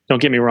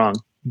 Don't get me wrong.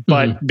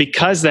 But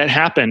because that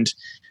happened,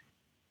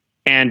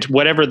 and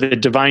whatever the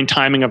divine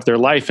timing of their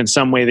life, in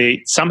some way,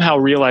 they somehow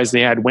realized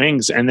they had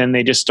wings, and then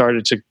they just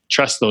started to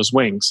trust those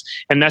wings.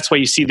 And that's why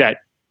you see that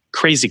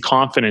crazy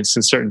confidence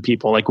in certain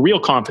people, like real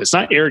confidence,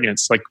 not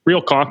arrogance, like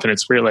real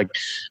confidence, where you're like,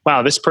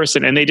 wow, this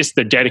person, and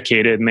they're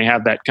dedicated and they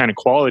have that kind of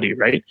quality,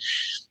 right?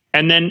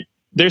 And then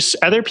there's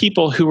other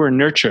people who were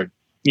nurtured,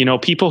 you know,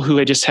 people who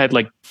had just had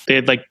they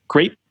had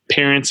great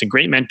parents and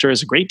great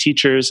mentors and great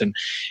teachers, and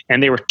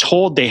they were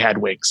told they had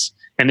wings,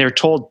 and they were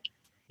told,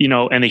 you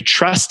know, and they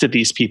trusted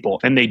these people,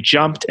 and they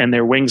jumped and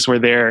their wings were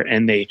there,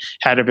 and they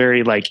had a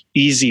very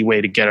easy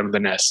way to get out of the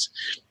nest.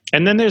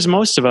 And then there's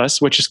most of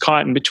us, which is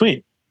caught in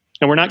between.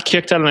 And we're not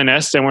kicked out of the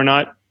nest, and we're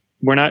not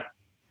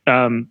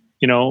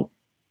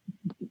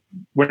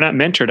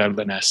mentored out of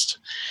the nest.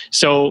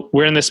 So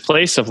we're in this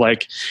place of I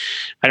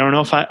don't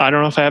know if I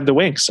have the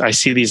wings. I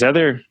see these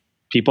other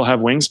people have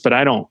wings, but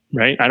I don't,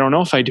 right? I don't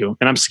know if I do.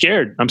 And I'm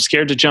scared. I'm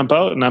scared to jump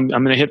out, and I'm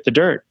going to hit the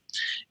dirt.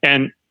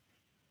 And,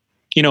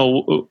 you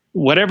know,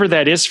 whatever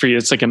that is for you,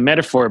 it's like a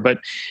metaphor. But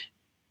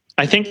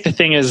I think the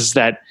thing is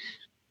that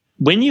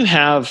when you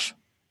have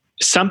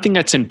something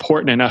that's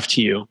important enough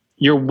to you,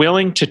 you're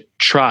willing to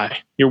try.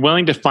 You're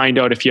willing to find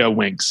out if you have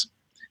wings.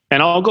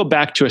 And I'll go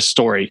back to a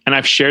story. And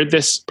I've shared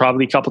this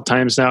probably a couple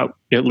times now,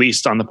 at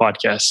least on the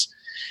podcast.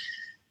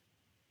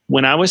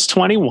 When I was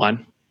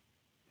 21,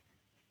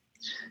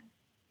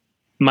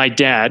 my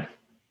dad,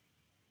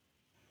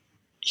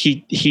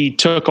 he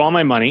took all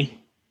my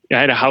money. I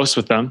had a house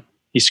with them.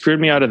 He screwed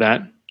me out of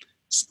that.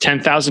 It's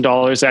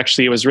 $10,000.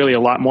 Actually, it was really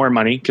a lot more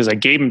money because I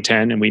gave him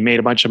 10 and we made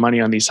a bunch of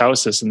money on these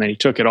houses, and then he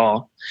took it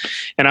all.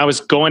 And I was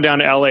going down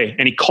to LA,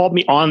 and he called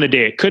me on the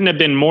day. It couldn't have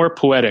been more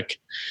poetic.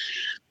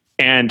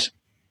 And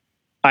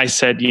I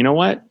said, you know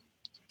what?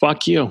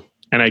 Fuck you.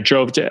 And I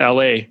drove to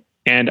LA,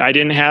 and I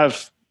didn't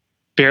have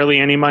barely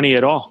any money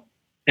at all.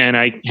 And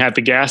I had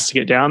the gas to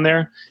get down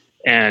there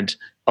and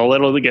a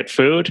little to get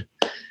food.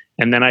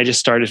 And then I just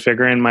started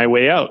figuring my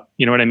way out.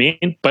 You know what I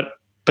mean? But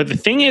the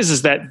thing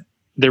is that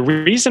the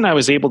reason I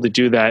was able to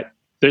do that,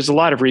 there's a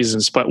lot of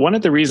reasons, but one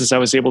of the reasons I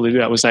was able to do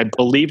that was I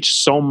believed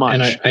so much.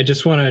 And I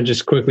just want to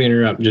just quickly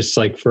interrupt, just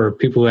for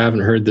people who haven't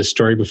heard this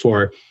story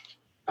before.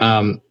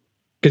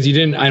 Because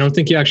I don't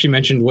think you actually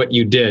mentioned what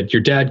you did.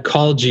 Your dad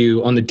called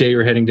you on the day you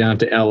were heading down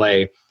to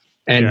LA,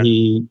 and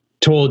he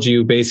told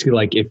you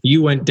basically if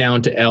you went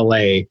down to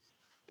LA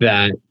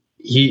that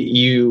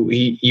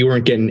you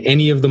weren't getting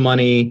any of the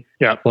money,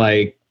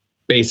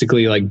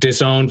 basically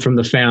disowned from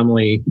the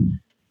family,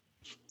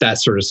 that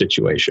sort of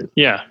situation.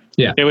 Yeah.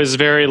 It was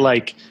very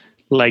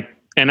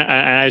and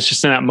I was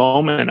just in that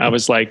moment, I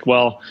was like,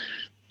 well,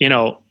 you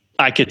know,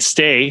 I could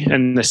stay,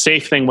 and the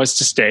safe thing was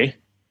to stay.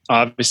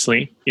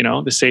 Obviously, you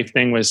know, the safe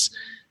thing was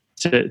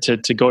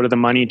to go to the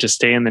money, to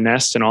stay in the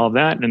nest and all of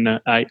that. And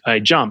I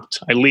jumped,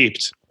 I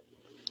leaped,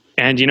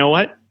 and you know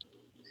what?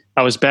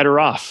 I was better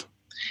off.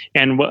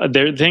 And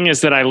the thing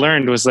is that I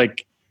learned was in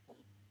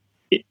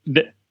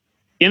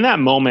that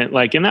moment,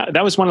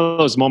 that was one of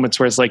those moments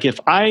where it's if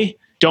I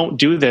don't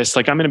do this,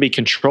 I'm going to be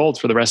controlled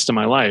for the rest of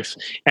my life.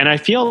 And I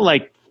feel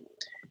like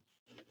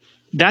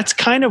that's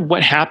kind of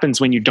what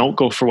happens when you don't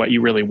go for what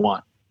you really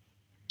want.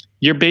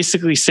 You're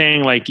basically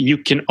saying you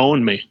can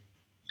own me.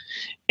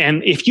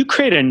 And if you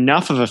create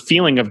enough of a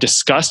feeling of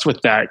disgust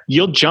with that,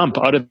 you'll jump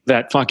out of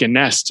that fucking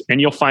nest and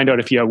you'll find out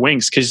if you have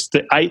wings. Because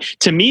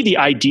to me, the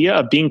idea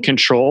of being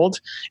controlled,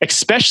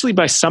 especially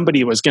by somebody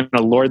who was going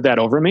to lord that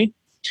over me,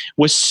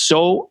 was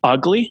so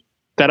ugly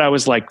that I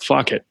was like,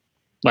 fuck it.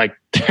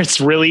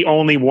 There's really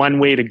only one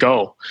way to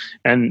go.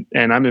 And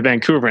I'm in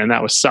Vancouver, and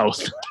that was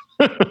south.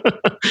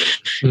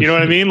 You know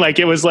what I mean?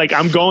 It was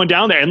I'm going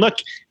down there. And look,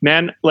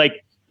 man,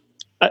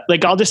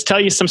 I'll just tell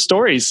you some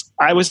stories.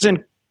 I was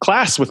in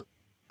class with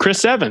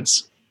Chris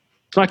Evans.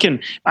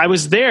 I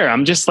was there.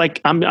 I'm just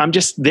I'm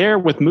just there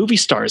with movie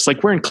stars.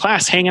 We're in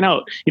class hanging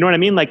out. You know what I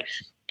mean?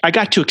 I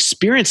got to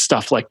experience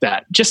stuff like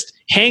that. Just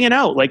hanging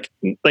out,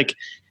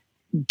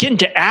 getting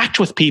to act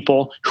with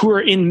people who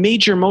are in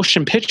major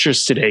motion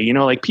pictures today, you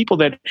know, people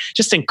that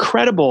just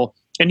incredible.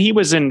 And he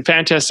was in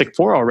Fantastic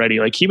Four already.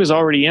 He was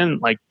already in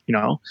you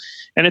know,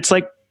 and it's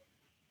I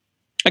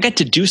got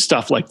to do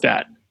stuff like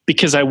that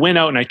because I went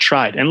out and I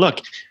tried. And look,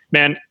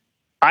 man,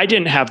 I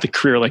didn't have the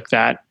career like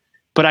that,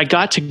 but I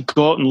got to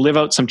go out and live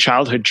out some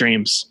childhood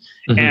dreams.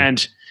 Mm-hmm.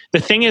 And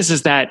the thing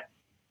is that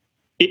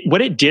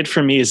what it did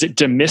for me is it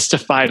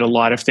demystified a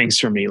lot of things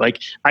for me. Like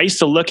I used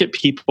to look at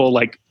people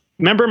like,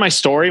 remember my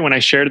story when I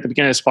shared at the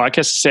beginning of this podcast?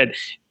 It said,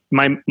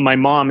 my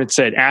mom had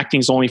said,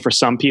 acting's only for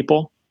some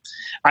people.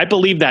 I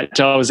believed that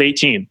till I was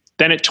 18.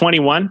 Then at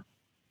 21,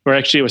 or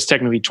actually it was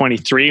technically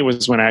 23,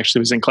 was when I actually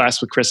was in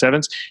class with Chris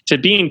Evans. To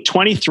being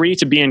 23,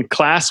 to be in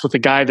class with a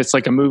guy that's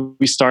like a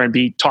movie star and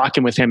be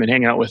talking with him and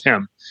hanging out with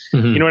him.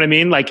 You know what I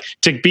mean? Like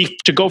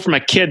to go from a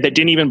kid that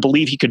didn't even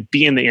believe he could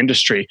be in the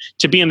industry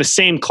to be in the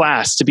same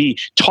class, to be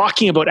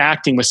talking about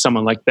acting with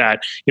someone like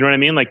that. You know what I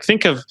mean? Like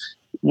think of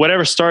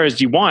whatever stars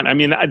you want. I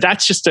mean,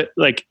 that's just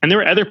like, and there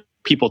were other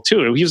people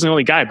too. He was the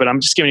only guy, but I'm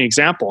just giving an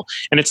example.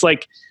 And it's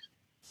like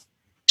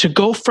to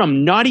go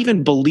from not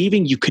even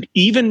believing you could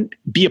even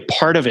be a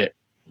part of it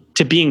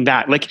to being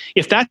that. Like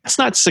if that's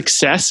not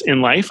success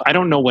in life, I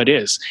don't know what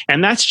is.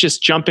 And that's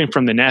just jumping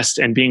from the nest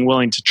and being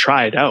willing to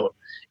try it out.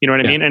 You know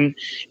what I mean?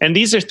 And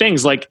these are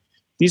things like,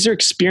 these are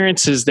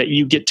experiences that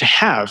you get to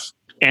have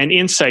and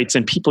insights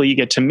and people you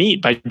get to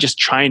meet by just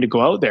trying to go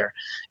out there.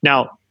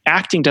 Now,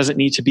 acting doesn't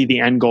need to be the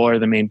end goal or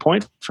the main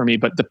point for me,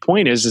 but the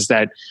point is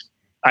that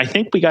I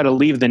think we got to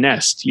leave the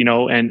nest, you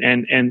know,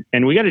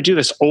 and we got to do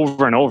this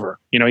over and over.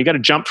 You know, you got to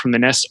jump from the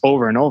nest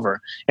over and over.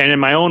 And in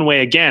my own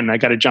way, again, I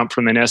got to jump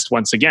from the nest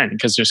once again,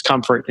 because there's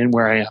comfort in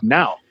where I am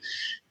now.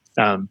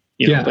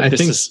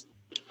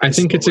 I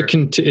think it's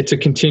a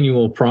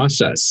continual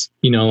process.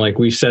 You know, like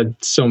we've said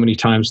so many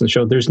times in the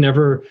show, there's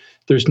never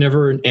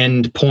an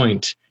end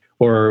point.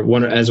 Or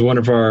one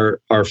of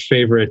our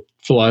favorite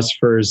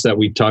philosophers that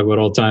we talk about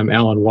all the time,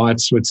 Alan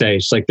Watts, would say,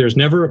 it's like there's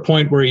never a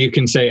point where you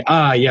can say,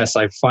 yes,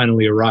 I've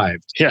finally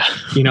arrived. Yeah.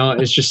 You know,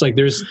 it's just like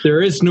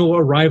there is no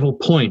arrival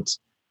point.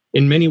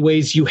 In many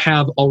ways, you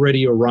have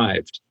already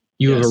arrived.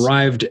 You have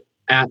arrived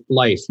at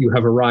life. You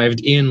have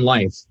arrived in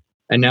life.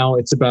 And now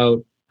it's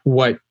about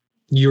what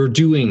you're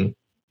doing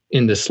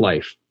in this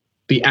life,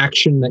 the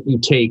action that you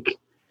take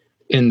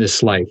in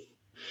this life.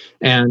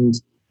 And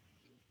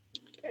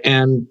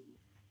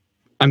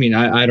I mean,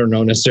 I don't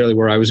know necessarily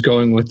where I was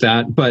going with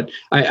that, but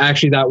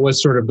that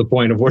was sort of the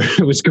point of where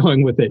I was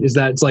going with it, is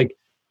that it's like,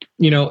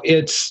 you know,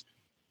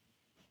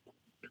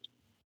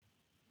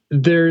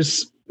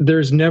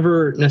 there's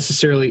never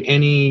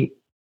necessarily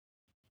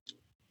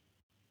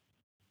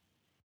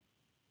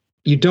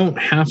you don't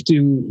have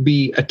to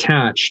be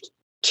attached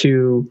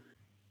to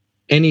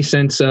any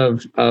sense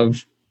of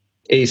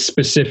a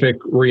specific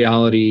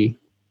reality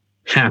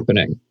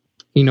happening.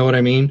 You know what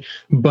I mean?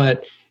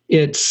 But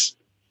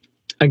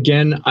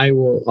again,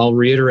 I'll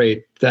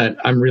reiterate that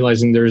I'm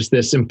realizing there's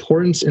this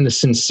importance in the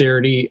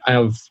sincerity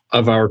of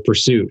our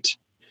pursuit.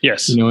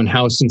 Yes. You know, and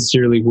how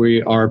sincerely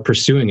we are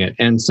pursuing it.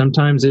 And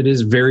sometimes it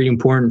is very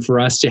important for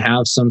us to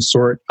have some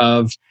sort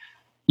of,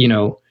 you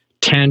know,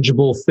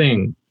 tangible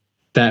thing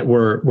that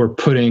we're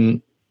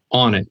putting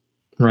on it,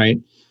 right?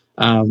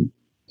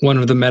 One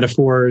of the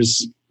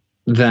metaphors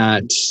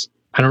that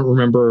I don't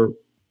remember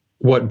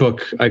what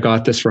book I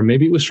got this from.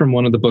 Maybe it was from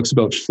one of the books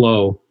about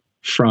flow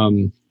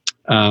from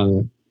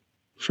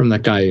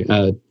that guy,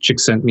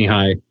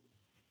 Csikszentmihalyi.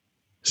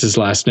 It's his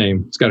last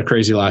name. He's got a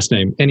crazy last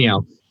name.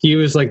 Anyhow, he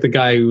was like the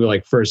guy who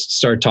like first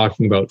started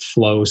talking about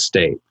flow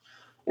state.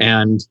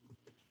 And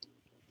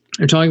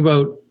they're talking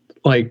about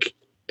like,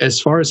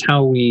 as far as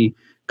how we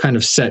kind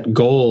of set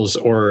goals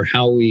or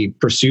how we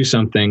pursue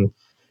something,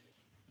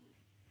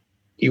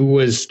 they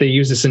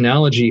use this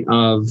analogy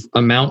of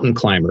a mountain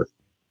climber.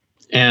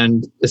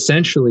 And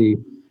essentially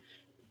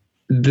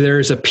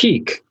there's a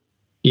peak.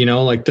 You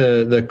know, like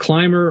the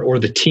climber or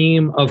the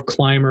team of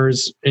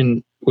climbers,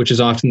 which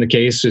is often the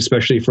case,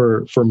 especially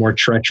for more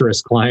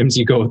treacherous climbs,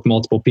 you go with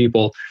multiple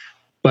people.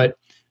 But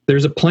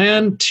there's a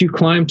plan to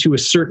climb to a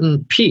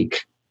certain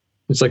peak.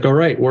 It's like, all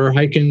right, we're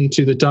hiking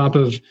to the top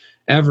of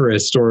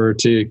Everest or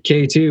to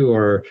K2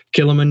 or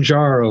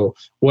Kilimanjaro,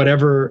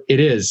 whatever it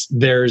is.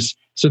 There's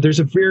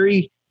a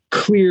very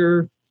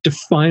clear,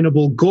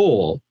 definable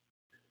goal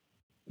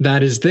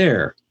that is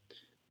there.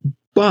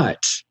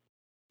 But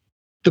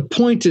the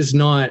point is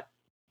not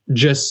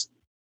just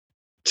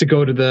to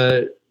go to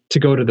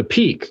the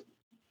peak.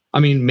 I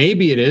mean,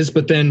 maybe it is,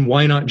 but then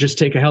why not just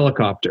take a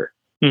helicopter?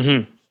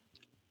 Mm-hmm.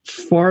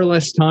 Far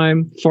less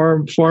time,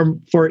 far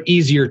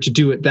easier to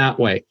do it that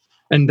way.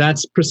 And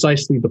that's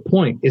precisely the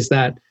point, is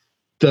that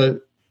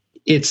the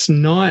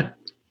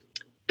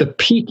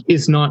peak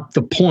is not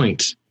the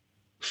point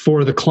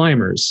for the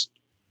climbers.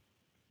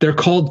 They're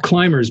called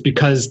climbers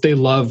because they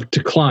love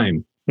to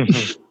climb.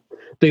 Mm-hmm.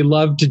 They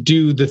love to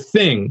do the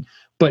thing.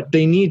 But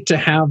they need to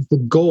have the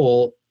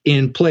goal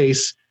in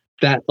place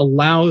that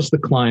allows the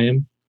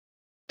climb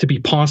to be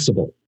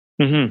possible,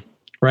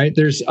 right?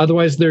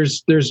 Otherwise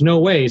there's no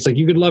way. It's like,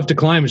 you could love to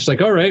climb. It's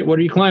like, all right, what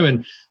are you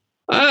climbing?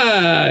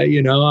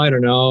 You know, I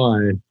don't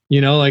know.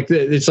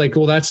 It's like,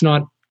 well, that's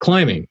not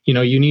climbing. You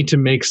know, you need to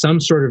make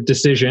some sort of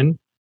decision,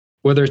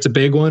 whether it's a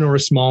big one or a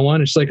small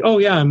one. It's like, oh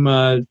yeah,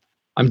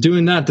 I'm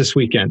doing that this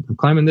weekend. I'm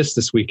climbing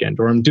this weekend,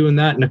 or I'm doing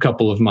that in a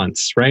couple of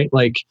months, right?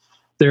 Like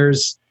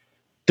there's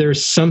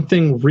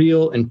something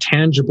real and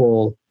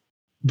tangible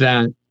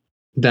that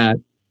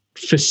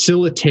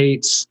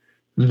facilitates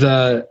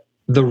the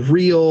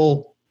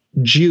real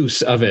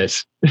juice of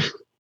it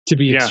to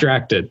be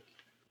extracted.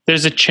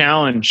 There's a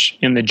challenge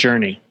in the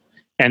journey,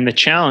 and the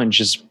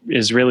challenge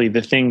is really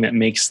the thing that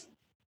makes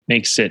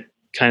it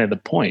kind of the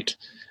point.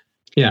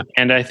 Yeah.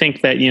 And I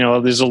think that,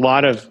 there's a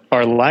lot of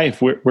our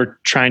life we're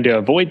trying to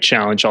avoid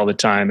challenge all the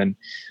time. And,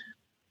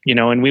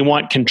 and we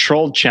want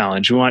controlled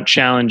challenge. We want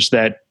challenge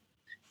that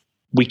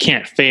we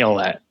can't fail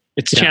at.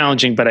 It's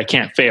challenging, but I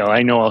can't fail.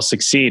 I know I'll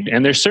succeed.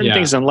 And there's certain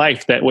things in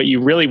life that what you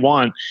really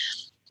want,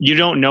 you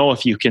don't know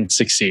if you can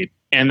succeed.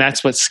 And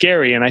that's what's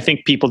scary. And I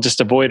think people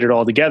just avoid it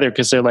altogether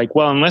because they're like,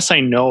 well, unless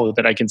I know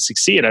that I can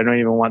succeed, I don't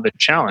even want the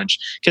challenge,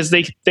 because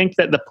they think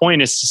that the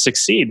point is to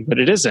succeed, but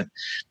it isn't.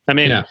 I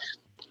mean,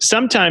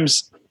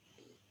 sometimes,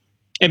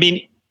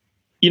 there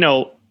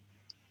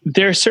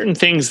are certain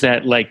things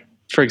that, like,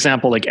 for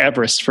example, like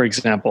Everest, for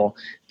example,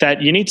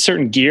 that you need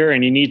certain gear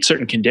and you need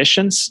certain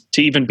conditions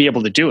to even be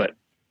able to do it.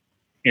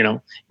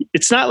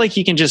 It's not like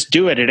you can just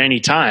do it at any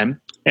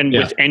time. And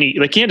with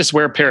you can't just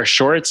wear a pair of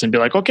shorts and be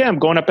like, okay, I'm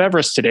going up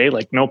Everest today.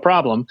 Like, no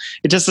problem.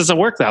 It just doesn't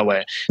work that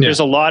way. Yeah. There's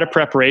a lot of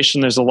preparation.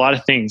 There's a lot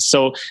of things.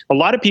 So a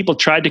lot of people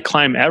tried to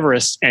climb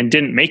Everest and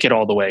didn't make it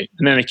all the way.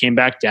 And then they came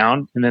back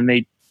down, and then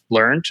they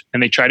learned,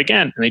 and they tried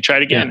again, and they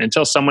tried again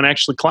until someone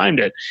actually climbed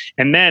it.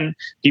 And then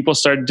people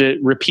started to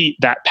repeat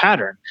that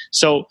pattern.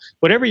 So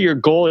whatever your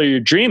goal or your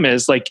dream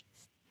is, like,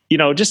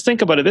 just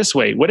think about it this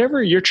way.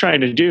 Whatever you're trying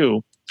to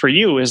do for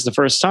you is the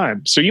first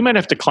time. So you might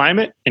have to climb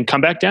it and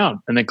come back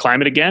down, and then climb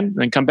it again and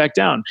then come back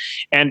down.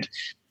 And,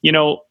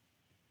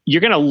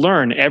 you're going to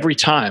learn every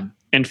time,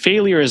 and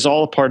failure is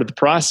all a part of the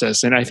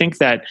process. And I think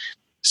that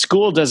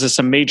school does us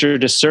a major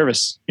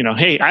disservice.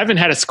 Hey, I haven't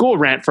had a school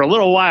rant for a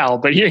little while,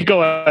 but here you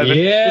go, Evan.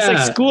 It's like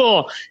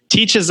school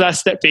teaches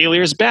us that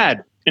failure is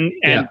bad.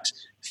 And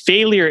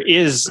failure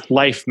is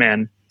life,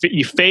 man.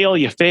 You fail,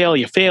 you fail,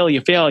 you fail, you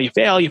fail, you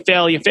fail, you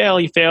fail, you fail,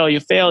 you fail, you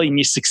fail, and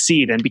you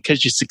succeed. And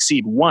because you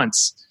succeed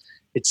once,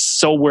 it's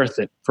so worth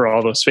it for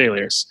all those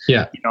failures.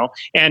 Yeah.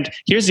 And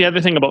here's the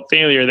other thing about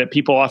failure that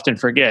people often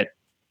forget.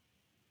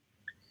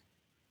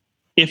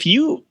 If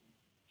you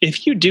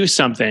do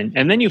something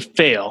and then you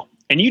fail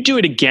and you do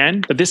it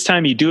again, but this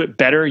time you do it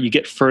better, you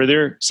get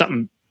further,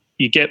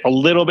 you get a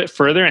little bit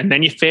further, and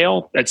then you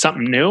fail at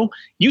something new,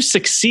 you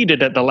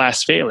succeeded at the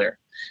last failure,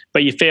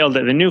 but you failed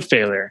at the new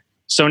failure.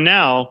 So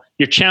now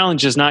your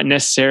challenge is not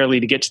necessarily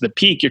to get to the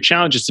peak. Your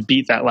challenge is to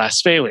beat that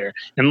last failure.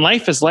 And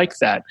life is like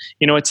that.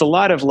 It's a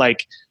lot of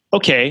like,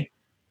 okay,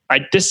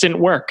 this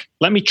didn't work.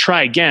 Let me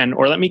try again,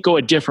 or let me go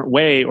a different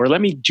way, or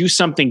let me do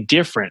something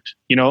different.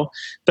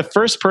 The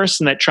first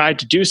person that tried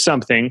to do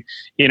something,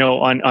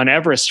 on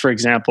Everest, for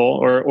example,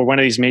 or one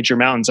of these major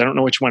mountains, I don't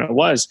know which one it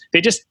was,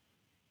 they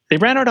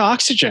ran out of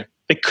oxygen.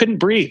 They couldn't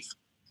breathe.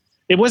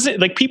 It wasn't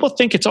like people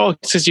think it's all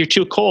because you're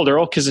too cold or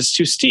because it's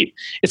too steep.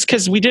 It's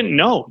because we didn't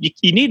know.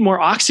 You need more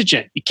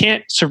oxygen. You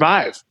can't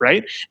survive,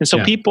 right? And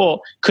so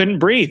people couldn't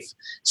breathe.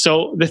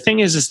 So the thing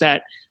is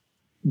that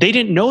they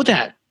didn't know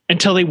that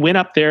until they went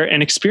up there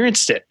and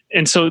experienced it.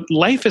 And so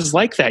life is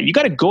like that. You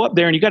got to go up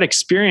there and you got to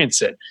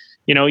experience it.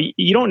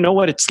 You don't know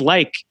what it's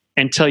like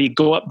until you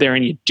go up there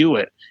and you do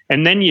it.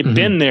 And then you've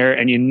been there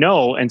and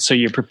and so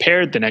you're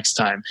prepared the next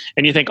time.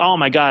 And you think, oh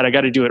my God, I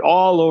got to do it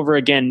all over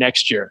again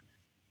next year.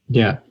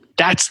 Yeah.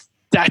 That's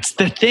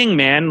the thing,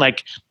 man.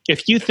 Like,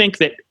 if you think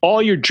that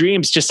all your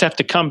dreams just have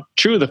to come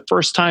true the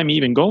first time you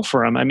even go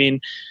for them,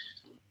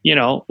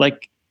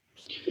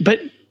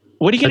 but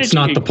what are you going to do? That's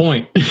not the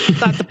point.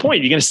 It's not the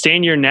point. You're going to stay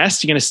in your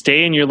nest. You're going to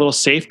stay in your little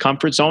safe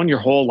comfort zone your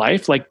whole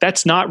life. Like,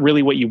 that's not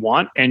really what you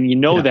want. And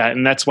that,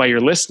 and that's why you're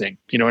listening.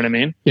 You know what I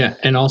mean? Yeah.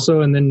 And also,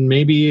 and then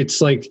maybe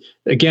it's like,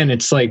 again,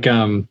 it's like,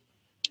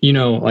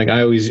 like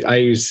I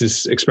use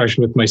this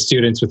expression with my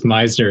students with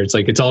Meisner. It's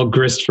like, it's all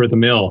grist for the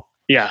mill.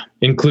 Yeah.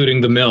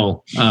 Including the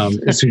mill,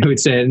 as we would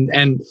say.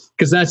 And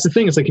because that's the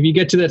thing. It's like, if you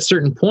get to that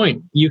certain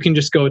point, you can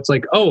just go, it's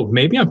like, oh,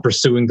 maybe I'm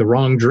pursuing the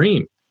wrong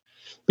dream.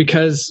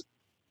 Because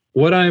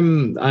what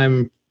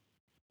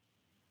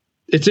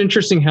it's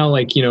interesting how,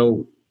 like,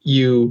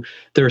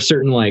 there are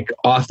certain like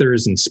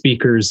authors and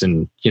speakers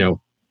and,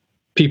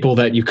 people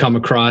that you come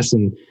across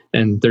and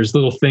there's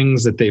little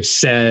things that they've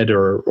said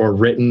or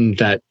written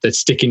that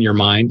stick in your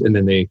mind. And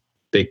then they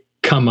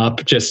come up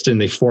and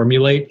they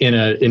formulate in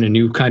a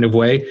new kind of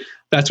way.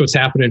 That's what's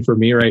happening for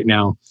me right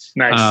now.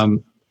 Nice.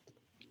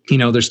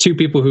 There's two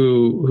people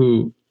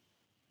who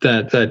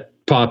that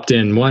popped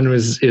in. One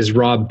is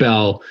Rob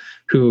Bell,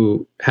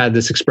 who had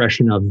this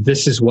expression of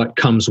 "this is what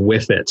comes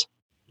with it,"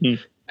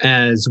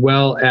 as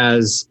well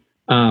as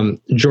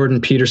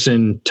Jordan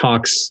Peterson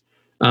talks.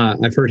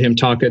 I've heard him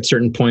talk at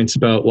certain points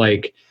about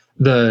like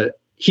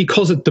he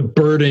calls it the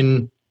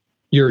burden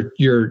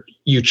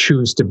you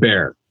choose to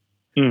bear.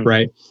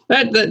 Right.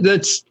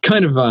 That's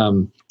kind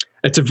of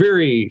it's a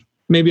very,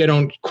 maybe I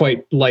don't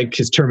quite like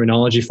his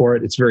terminology for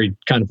it. It's very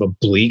kind of a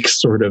bleak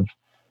sort of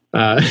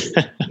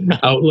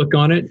outlook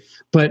on it.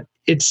 But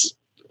it's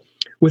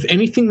with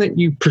anything that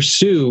you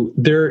pursue,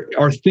 there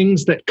are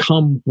things that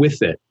come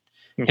with it.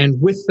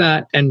 And with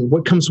that, and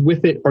what comes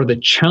with it are the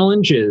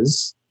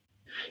challenges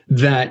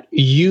that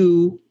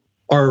you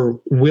are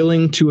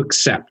willing to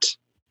accept.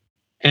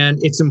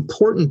 And it's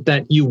important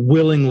that you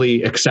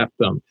willingly accept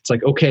them. It's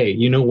like, okay,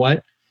 you know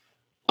what?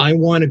 I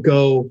want to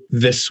go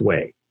this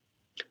way.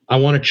 I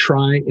want to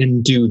try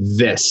and do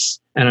this,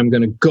 and I'm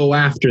going to go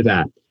after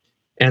that.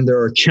 And there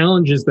are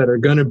challenges that are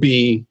going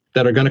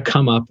to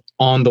come up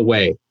on the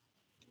way.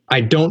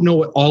 I don't know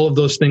what all of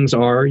those things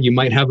are. You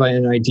might have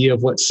an idea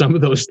of what some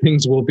of those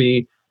things will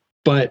be,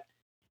 but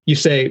you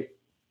say,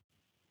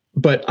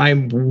 but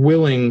I'm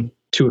willing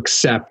to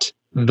accept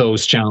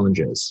those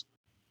challenges.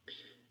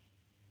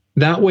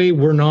 That way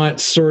we're not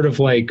sort of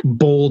like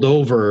bowled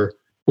over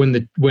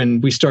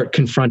when we start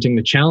confronting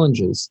the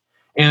challenges.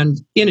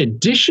 And in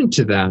addition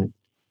to that,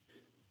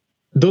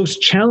 those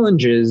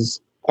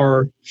challenges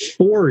are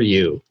for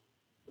you.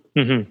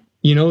 Mm-hmm.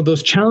 You know,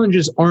 those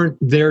challenges aren't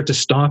there to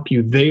stop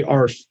you. They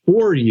are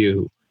for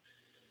you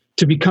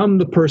to become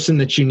the person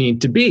that you need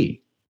to be,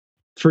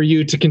 for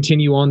you to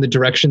continue on the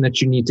direction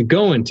that you need to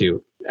go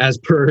into, as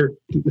per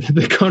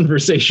the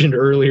conversation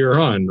earlier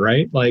on,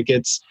 right? Like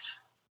it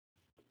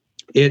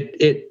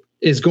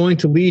is going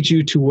to lead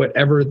you to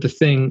whatever the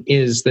thing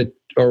is that,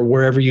 or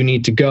wherever you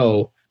need to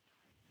go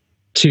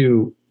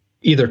to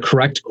either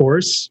correct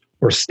course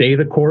or stay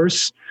the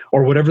course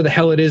or whatever the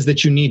hell it is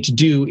that you need to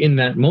do in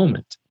that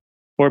moment.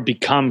 Or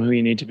become who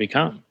you need to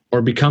become.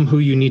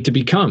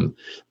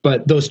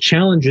 But those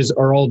challenges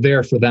are all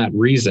there for that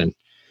reason.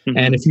 Mm-hmm.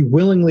 And if you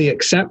willingly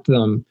accept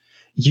them,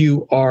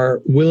 you are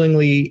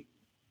willingly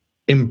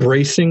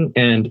embracing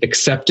and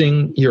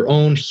accepting your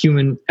own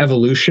human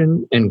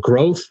evolution and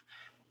growth.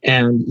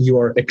 And you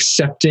are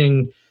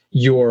accepting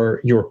your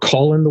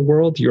call in the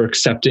world. You're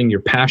accepting your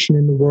passion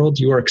in the world.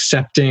 You are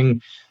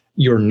accepting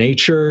your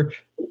nature,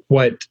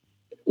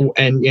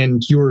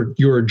 and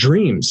your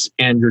dreams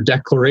and your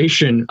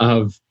declaration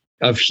of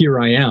here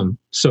I am,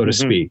 so to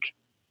speak.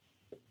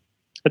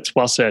 That's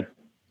well said.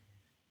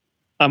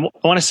 I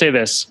want to say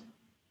this.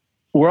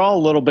 We're all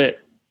a little bit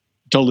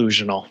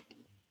delusional.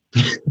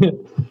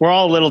 We're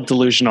all a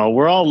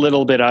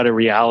little bit out of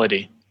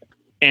reality.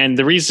 And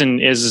the reason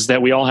is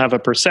that we all have a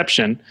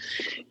perception,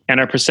 and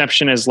our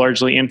perception is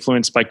largely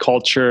influenced by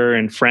culture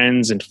and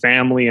friends and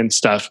family and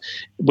stuff,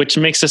 which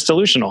makes us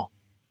delusional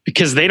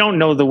because they don't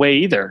know the way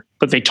either,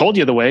 but they told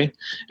you the way.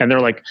 And they're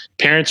like,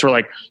 parents were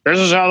like, this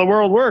is how the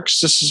world works.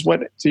 This is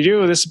what to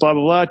do. This blah,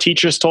 blah, blah.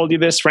 Teachers told you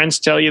this, friends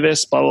tell you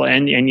this, blah, blah,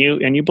 and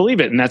you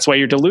believe it. And that's why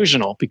you're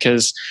delusional,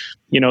 because,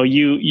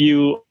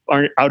 you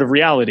are out of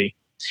reality.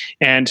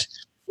 And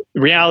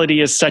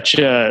reality is such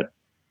a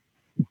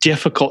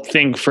difficult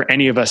thing for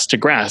any of us to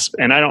grasp.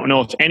 And I don't know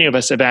if any of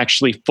us have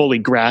actually fully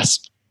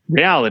grasped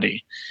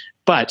reality,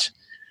 but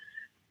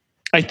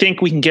I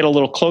think we can get a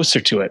little closer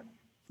to it.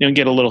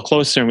 Get a little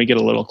closer, and we get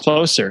a little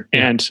closer.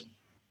 Yeah. And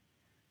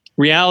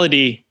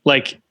reality,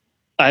 like,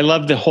 I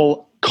love the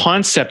whole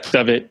concept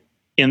of it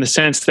in the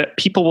sense that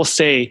people will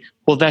say,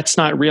 well, that's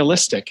not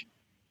realistic.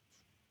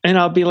 And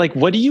I'll be like,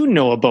 what do you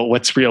know about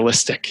what's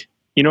realistic?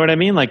 You know what I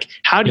mean? Like,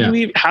 how do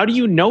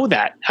you know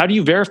that? How do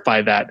you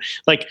verify that?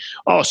 Like,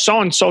 oh,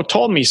 so-and-so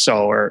told me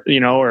so, or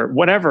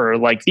whatever.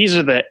 Like, these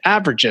are the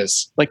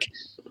averages. Like,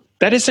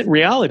 that isn't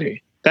reality.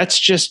 That's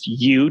just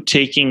you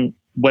taking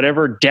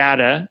whatever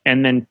data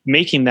and then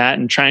making that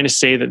and trying to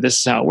say that this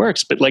is how it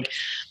works. But like,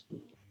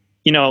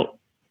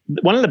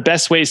 one of the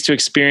best ways to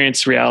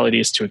experience reality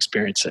is to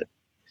experience it.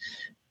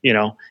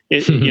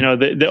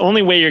 The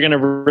only way you're going to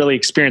really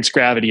experience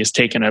gravity is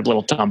taking a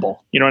little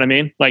tumble. You know what I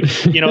mean? Like,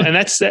 and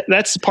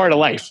that's part of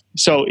life.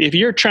 So if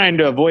you're trying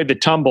to avoid the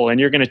tumble and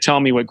you're going to tell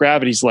me what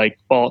gravity's like,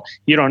 well,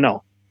 you don't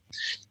know.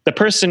 The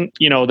person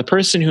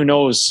who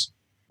knows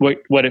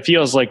what it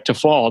feels like to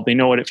fall, they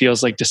know what it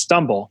feels like to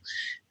stumble.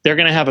 They're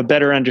going to have a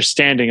better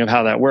understanding of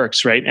how that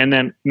works. Right. And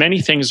then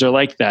many things are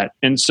like that.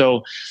 And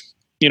so,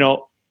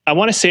 I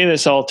want to say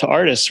this all to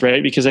artists,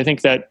 right? Because I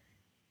think that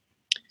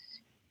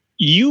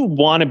you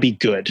want to be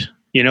good.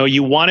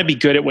 You want to be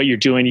good at what you're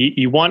doing.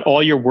 You want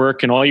all your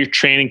work and all your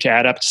training to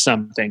add up to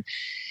something.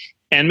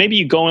 And maybe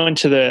you go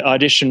into the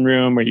audition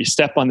room, or you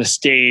step on the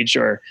stage,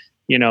 or,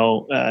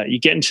 you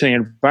get into the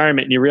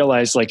environment and you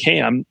realize, like, hey,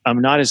 I'm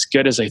not as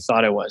good as I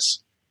thought I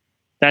was.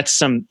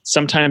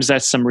 Sometimes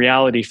that's some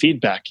reality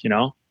feedback,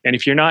 and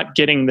if you're not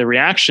getting the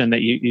reaction that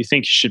you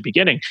think you should be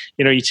getting,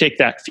 you take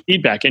that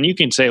feedback and you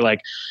can say,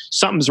 like,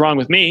 something's wrong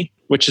with me,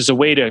 which is a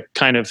way to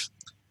kind of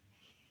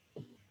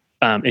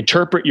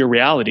interpret your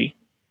reality.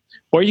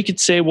 Or you could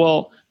say,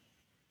 well,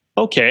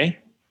 okay,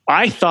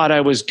 I thought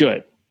I was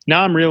good.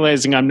 Now I'm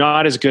realizing I'm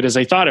not as good as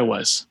I thought I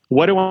was.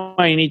 What do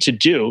I need to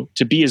do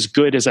to be as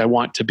good as I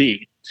want to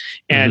be?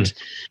 And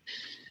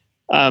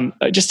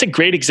just a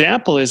great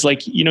example is,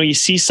 like, you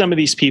see some of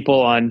these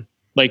people on,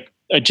 like,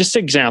 just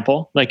an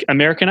example, like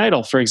American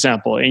Idol, for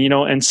example. And,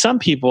 and some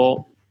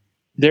people,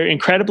 they're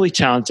incredibly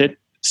talented.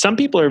 Some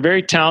people are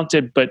very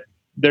talented, but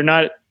they're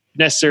not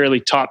necessarily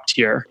top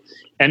tier.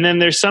 And then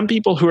there's some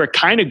people who are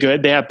kind of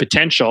good. They have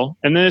potential.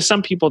 And then there's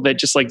some people that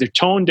just, like, they're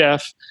tone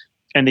deaf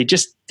and they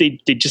just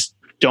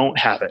don't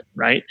have it.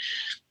 Right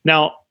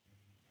now,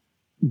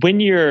 when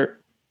you're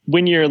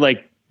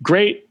like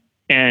great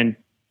and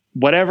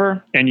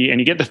whatever, and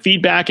you get the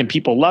feedback and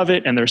people love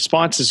it and the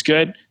response is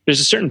good, there's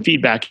a certain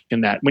feedback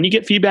in that. When you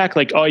get feedback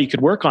like, oh, you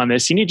could work on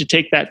this, you need to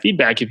take that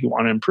feedback if you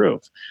want to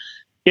improve.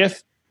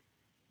 If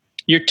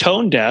you're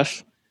tone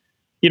deaf,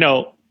 you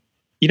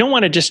don't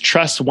want to just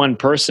trust one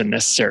person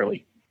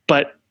necessarily.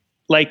 But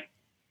like,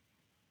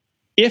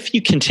 if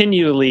you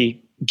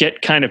continually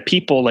get kind of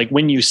people, like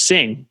when you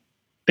sing,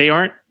 they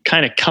aren't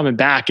kind of coming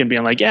back and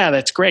being like, yeah,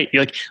 that's great.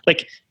 You're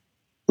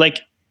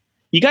like,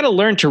 you got to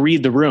learn to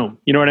read the room.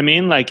 You know what I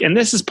mean? Like, and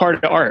this is part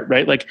of art,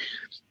 right? Like,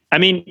 I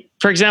mean,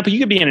 for example, you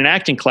could be in an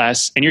acting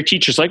class and your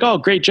teacher's like, oh,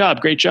 great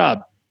job.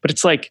 But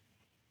it's like,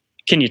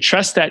 can you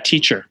trust that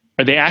teacher?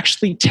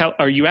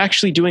 Are you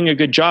actually doing a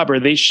good job? Or are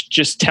they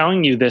just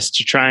telling you this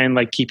to try and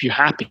like keep you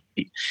happy?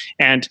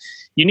 And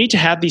you need to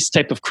have these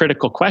type of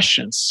critical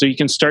questions so you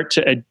can start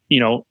to,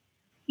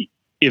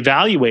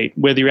 evaluate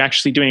whether you're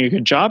actually doing a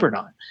good job or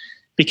not.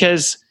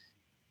 Because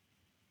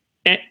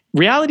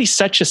reality is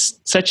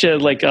such a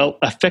like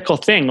a fickle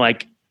thing.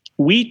 Like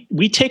we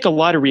take a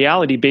lot of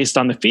reality based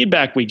on the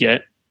feedback we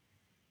get,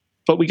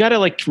 but we got to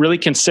like really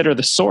consider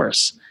the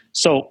source.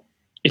 So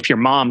if your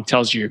mom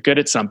tells you you're good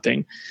at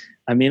something,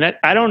 I mean,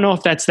 I don't know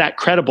if that's that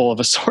credible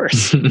of a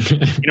source.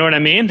 You know what I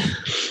mean?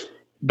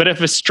 But if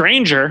a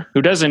stranger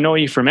who doesn't know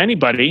you from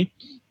anybody,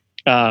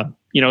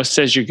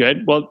 says you're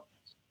good, well,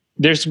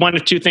 there's one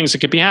of two things that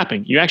could be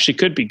happening. You actually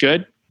could be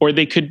good, or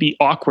they could be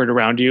awkward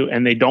around you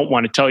and they don't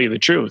want to tell you the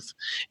truth.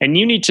 And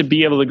you need to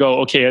be able to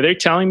go, okay, are they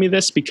telling me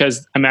this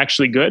because I'm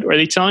actually good? Or are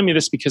they telling me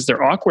this because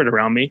they're awkward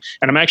around me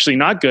and I'm actually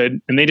not good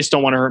and they just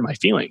don't want to hurt my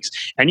feelings?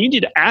 And you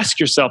need to ask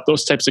yourself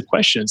those types of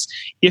questions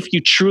if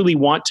you truly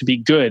want to be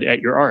good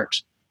at your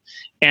art.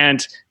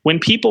 And when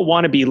people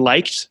want to be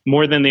liked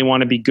more than they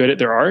want to be good at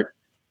their art,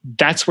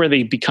 that's where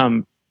they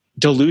become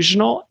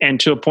delusional and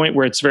to a point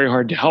where it's very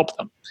hard to help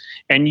them.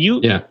 And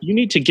you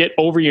need to get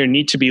over your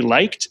need to be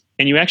liked.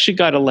 And you actually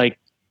got to like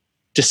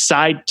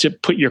decide to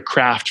put your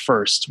craft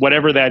first,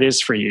 whatever that is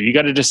for you. You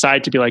got to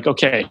decide to be like,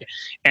 okay.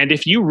 And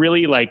if you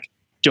really like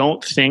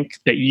don't think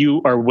that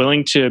you are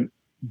willing to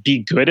be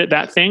good at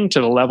that thing to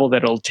the level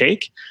that it'll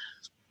take,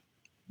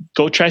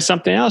 go try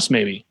something else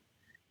maybe.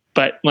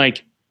 But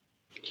like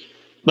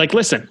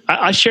listen,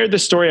 I shared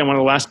this story on one of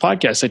the last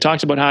podcasts. I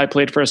talked about how I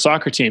played for a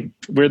soccer team.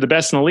 We were the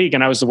best in the league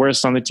and I was the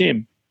worst on the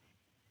team.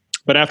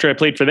 But after I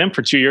played for them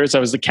for 2 years, I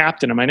was the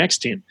captain of my next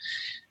team.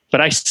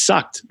 But I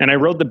sucked and I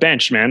rode the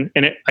bench, man.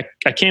 And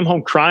I came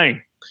home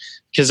crying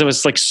because it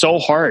was like so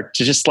hard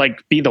to just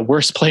like be the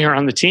worst player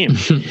on the team.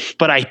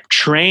 But I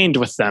trained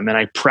with them and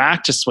I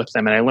practiced with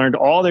them and I learned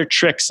all their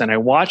tricks and I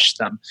watched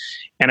them.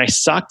 And I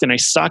sucked and I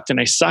sucked and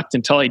I sucked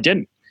until I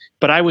didn't.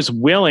 But I was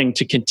willing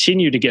to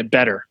continue to get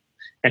better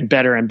and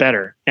better and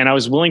better. And I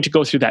was willing to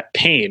go through that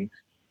pain.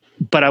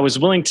 But I was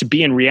willing to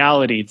be in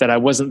reality that I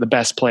wasn't the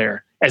best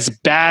player as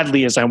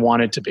badly as I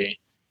wanted to be.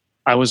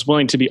 I was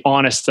willing to be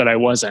honest that I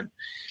wasn't.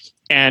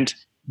 And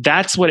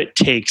that's what it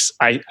takes,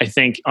 I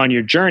think, on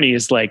your journey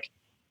is like,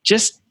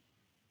 just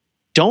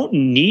don't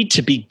need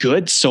to be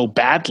good so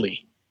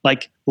badly.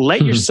 Like,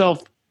 let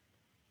yourself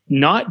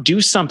not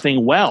do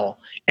something well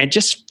and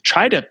just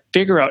try to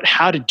figure out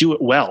how to do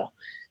it well.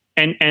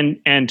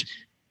 And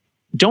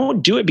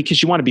don't do it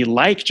because you want to be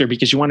liked or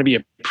because you want to be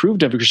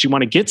approved of, because you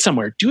want to get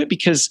somewhere. Do it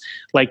because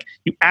like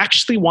you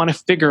actually want to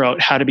figure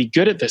out how to be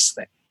good at this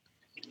thing.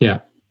 Yeah.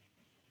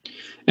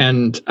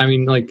 And I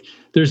mean, like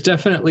there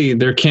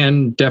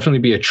can definitely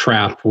be a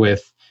trap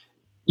with,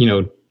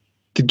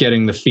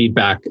 getting the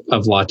feedback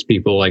of lots of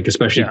people, like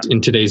especially in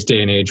today's day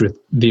and age with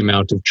the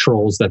amount of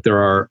trolls that there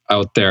are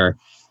out there.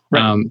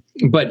 Right.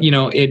 But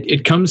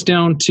it comes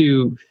down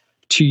to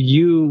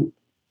you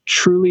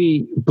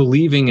truly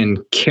believing and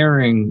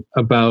caring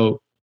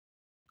about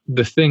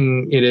the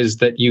thing it is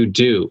that you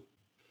do.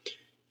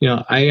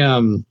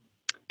 The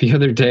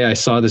other day I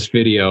saw this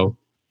video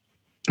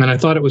and I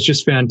thought it was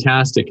just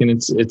fantastic. And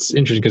it's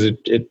interesting because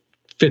it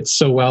fits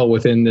so well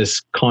within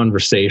this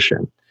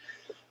conversation.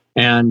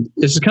 And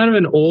this is kind of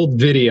an old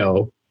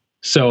video,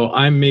 so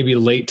I'm maybe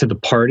late to the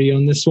party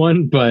on this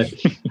one, but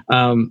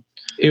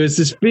it was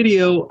this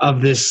video of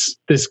this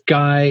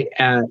guy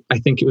at, I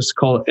think it was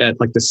called at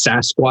like the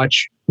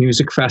Sasquatch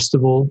Music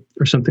Festival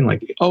or something like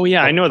that. Oh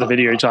yeah, I know the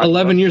video you're talking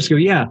 11 years ago.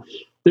 Yeah.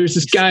 There's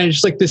this guy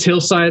just like this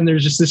hillside and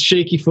there's just this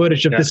shaky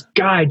footage of this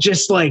guy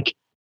just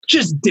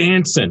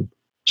dancing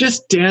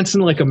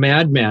like a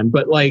madman,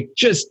 but like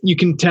you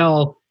can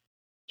tell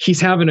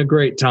he's having a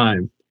great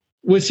time.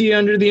 Was he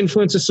under the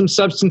influence of some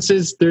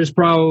substances? There's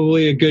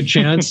probably a good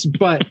chance,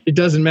 but it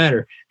doesn't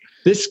matter.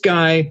 This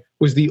guy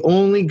was the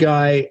only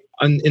guy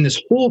in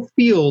this whole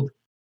field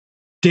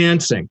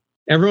dancing.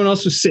 Everyone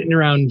else was sitting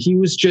around. He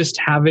was just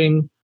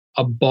having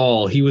a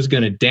ball. He was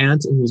going to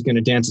dance and he was going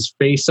to dance his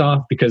face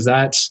off because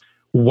that's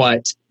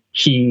what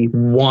he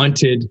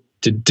wanted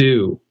to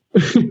do.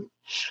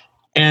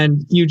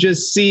 And you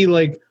just see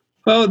like,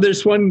 oh,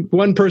 there's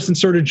one person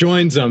sort of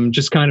joins them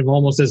just kind of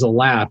almost as a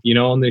laugh,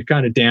 and they're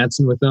kind of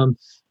dancing with them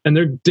and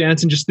they're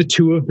dancing just the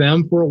two of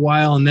them for a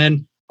while. And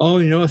then,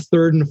 a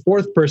third and a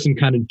fourth person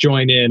kind of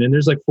join in and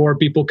there's like four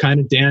people kind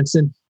of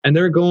dancing. and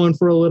they're going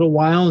for a little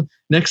while.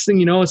 Next thing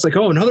you know, it's like,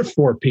 oh, another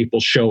 4 people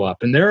show up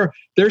and they're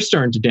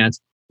starting to dance.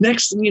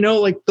 Next thing you know,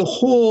 like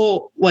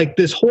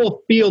this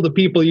whole field of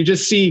people, you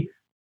just see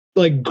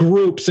like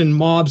groups and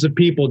mobs of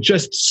people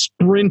just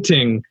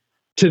sprinting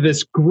to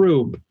this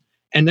group.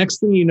 And next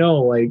thing you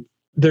know, like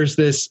there's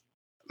this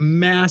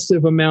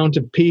massive amount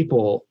of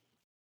people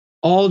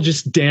all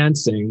just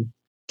dancing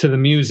to the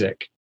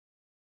music.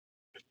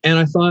 And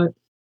I thought,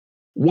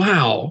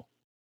 wow,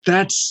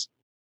 that's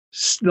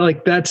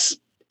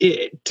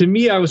it. To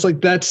me, I was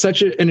like, that's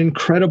such an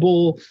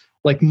incredible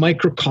like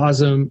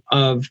microcosm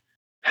of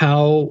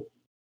how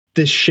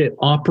this shit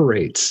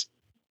operates,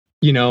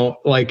 you know,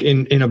 like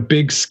in a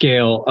big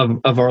scale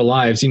of our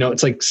lives. You know,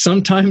 it's like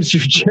sometimes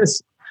you're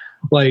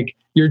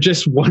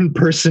just one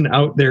person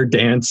out there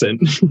dancing.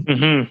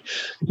 Mm-hmm.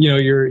 You know,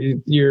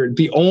 you're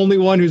the only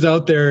one who's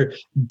out there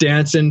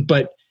dancing,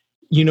 but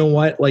you know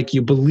what? Like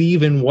you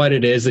believe in what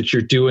it is that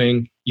you're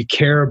doing. You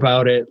care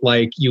about it.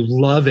 Like you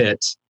love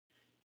it.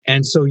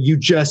 And so you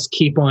just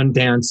keep on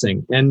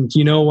dancing. And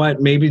you know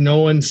what? Maybe no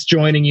one's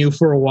joining you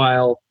for a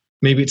while.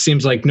 Maybe it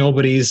seems like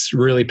nobody's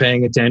really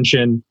paying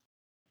attention.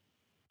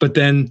 But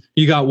then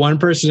you got one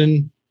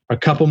person, a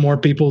couple more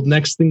people.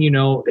 Next thing you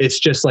know, it's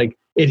just like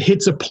it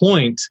hits a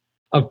point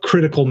of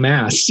critical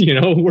mass, you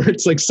know, where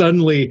it's like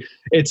suddenly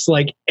it's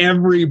like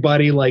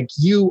everybody, like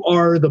you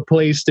are the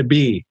place to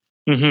be,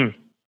 mm-hmm.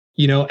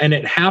 You know, and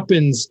it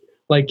happens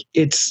like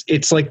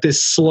it's like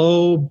this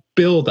slow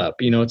buildup,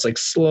 you know, it's like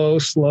slow.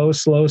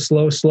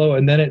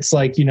 And then it's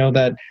like, you know,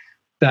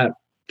 that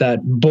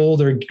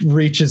boulder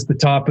reaches the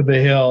top of the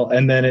hill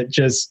and then it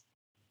just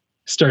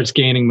starts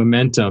gaining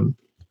momentum.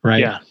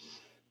 Right. Yeah.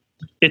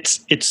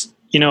 It's,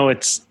 you know,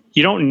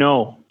 you don't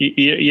know,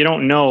 you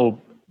don't know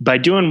by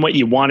doing what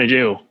you want to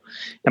do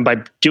and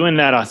by doing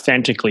that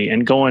authentically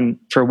and going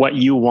for what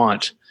you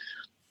want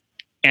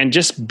and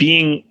just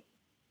being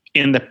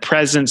in the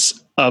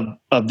presence of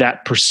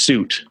that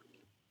pursuit,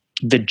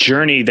 the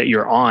journey that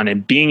you're on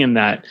and being in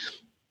that,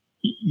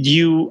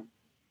 you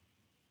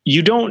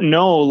don't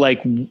know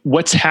like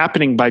what's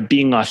happening by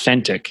being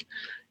authentic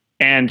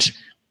and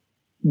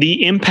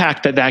the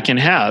impact that can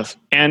have.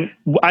 And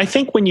I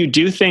think when you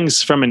do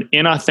things from an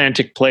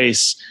inauthentic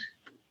place,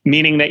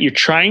 meaning that you're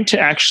trying to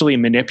actually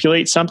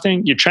manipulate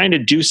something, you're trying to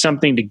do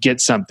something to get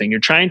something, you're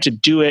trying to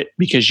do it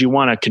because you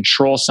want to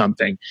control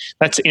something,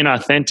 that's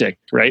inauthentic,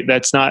 right?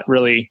 That's not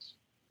really,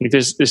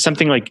 there's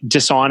something like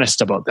dishonest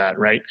about that,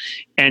 right?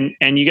 And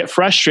you get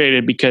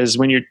frustrated because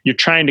when you're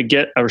trying to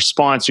get a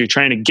response or you're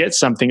trying to get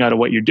something out of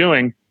what you're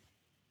doing,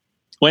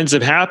 what ends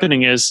up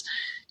happening is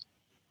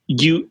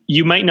you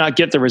might not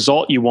get the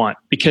result you want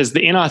because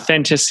the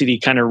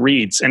inauthenticity kind of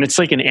reads, and it's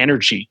like an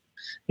energy.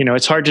 You know,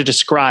 it's hard to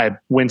describe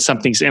when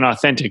something's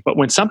inauthentic, but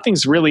when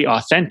something's really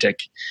authentic,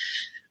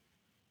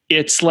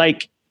 it's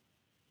like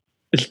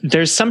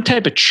there's some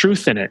type of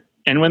truth in it.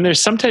 And when there's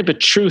some type of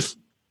truth,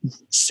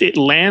 it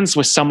lands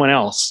with someone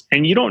else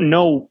and you don't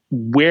know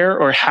where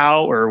or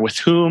how or with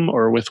whom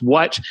or with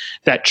what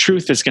that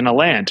truth is going to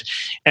land.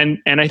 And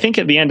I think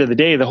at the end of the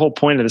day, the whole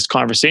point of this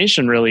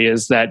conversation really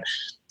is that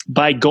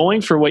by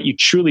going for what you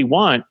truly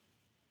want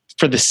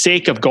for the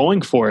sake of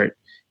going for it,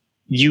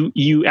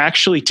 you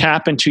actually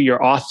tap into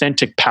your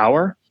authentic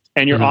power,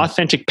 and your mm-hmm.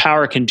 authentic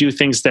power can do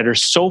things that are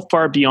so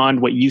far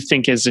beyond what you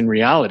think is in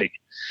reality.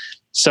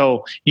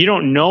 So you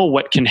don't know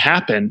what can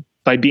happen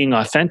by being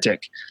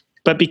authentic,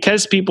 but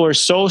because people are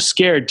so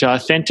scared to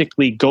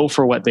authentically go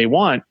for what they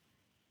want,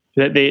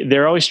 that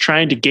they're always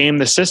trying to game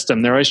the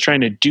system. They're always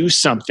trying to do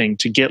something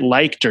to get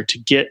liked or to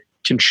get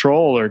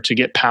control or to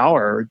get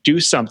power or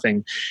do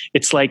something.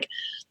 It's like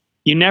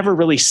you never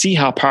really see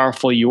how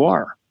powerful you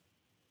are.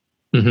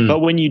 Mm-hmm. But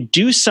when you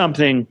do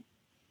something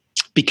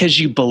because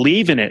you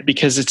believe in it,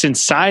 because it's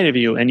inside of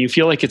you and you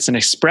feel like it's an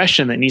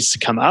expression that needs to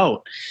come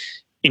out,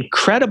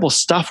 incredible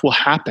stuff will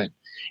happen.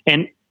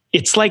 And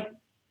it's like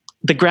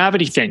the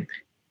gravity thing.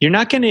 You're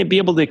not going to be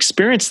able to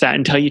experience that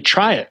until you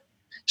try it.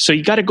 So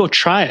you got to go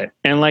try it.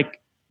 And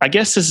like, I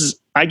guess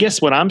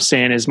what I'm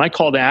saying is my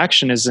call to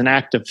action is an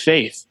act of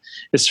faith.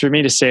 It's for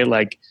me to say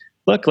like,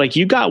 look, like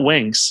you got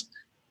wings.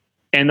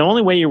 And the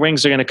only way your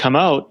wings are going to come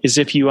out is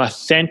if you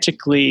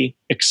authentically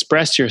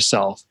express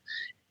yourself.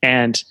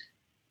 And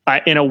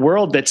in a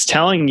world that's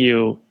telling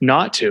you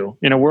not to,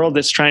 in a world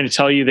that's trying to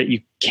tell you that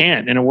you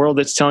can't, in a world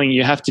that's telling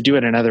you have to do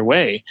it another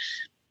way,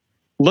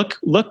 look,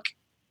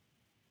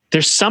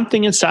 there's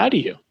something inside of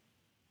you.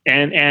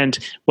 And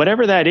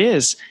whatever that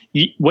is,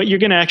 what you're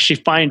going to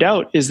actually find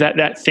out is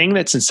that thing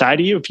that's inside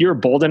of you, if you're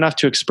bold enough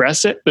to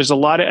express it, there's a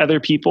lot of other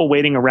people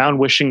waiting around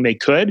wishing they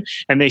could,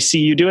 and they see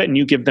you do it and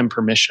you give them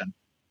permission.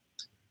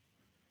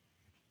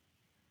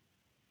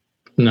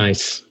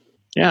 Nice.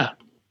 Yeah.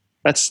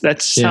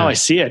 That's how I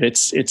see it.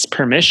 It's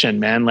permission,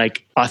 man.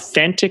 Like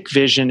authentic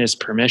vision is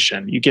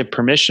permission. You give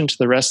permission to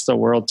the rest of the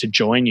world to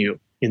join you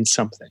in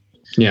something.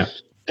 Yeah.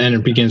 And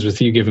it begins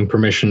with you giving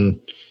permission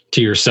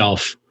to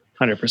yourself.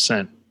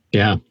 100%.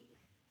 Yeah.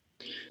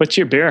 What's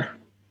your beer?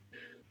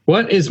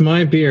 What is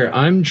my beer?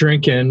 I'm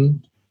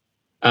drinking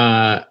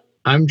a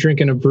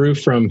brew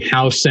from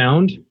House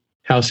Sound.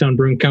 Howsound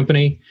Brewing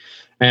Company,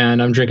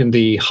 and I'm drinking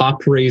the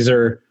Hop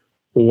Razor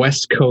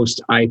West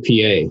Coast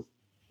IPA.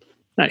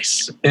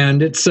 Nice.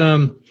 And it's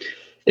a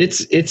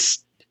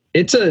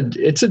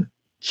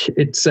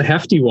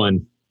hefty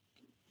one.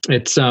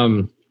 It's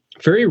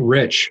very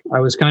rich. I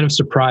was kind of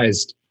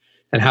surprised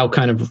at how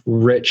kind of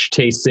rich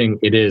tasting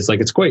it is. Like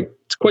it's quite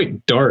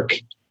dark.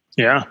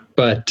 Yeah.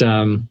 But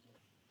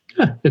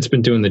it's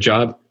been doing the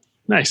job.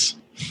 Nice.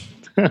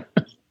 How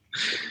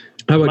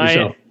about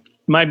yourself?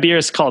 My beer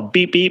is called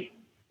Beep Beep,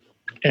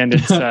 and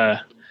it's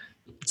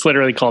it's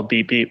literally called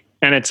Beep Beep,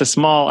 and it's a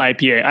small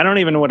IPA. I don't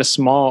even know what a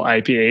small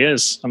IPA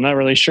is. I'm not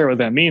really sure what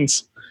that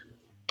means,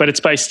 but it's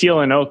by Steel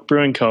and Oak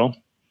Brewing Co.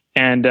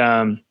 And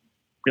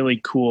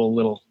really cool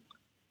little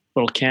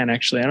can.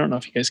 Actually, I don't know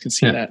if you guys can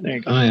see that. There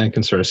you go. Oh, yeah, I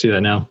can sort of see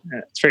that now. Yeah,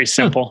 it's very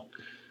simple.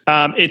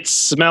 It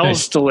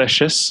smells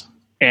delicious,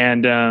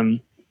 and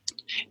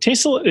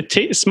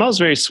it smells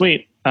very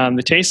sweet.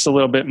 The taste is a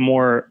little bit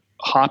more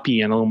hoppy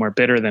and a little more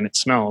bitter than it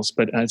smells,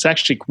 but it's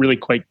actually really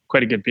quite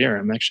a good beer.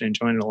 I'm actually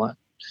enjoying it a lot.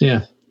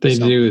 Yeah, they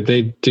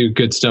do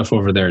good stuff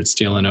over there at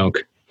Steel and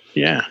Oak.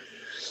 Yeah.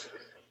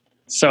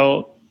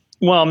 So,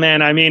 well,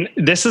 man, I mean,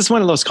 this is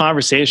one of those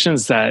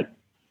conversations that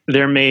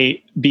there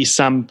may be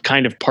some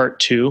kind of part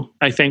 2,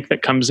 I think,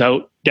 that comes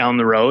out down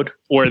the road,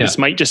 or this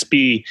might just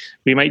be,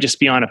 we might just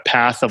be on a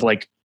path of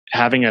like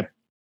having a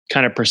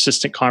kind of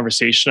persistent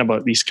conversation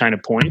about these kind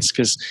of points,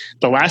 because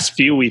the last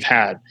few we've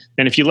had,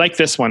 and if you like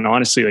this one,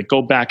 honestly, like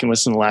go back and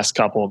listen to the last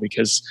couple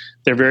because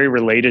they're very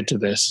related to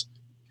this.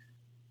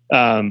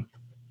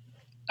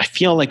 I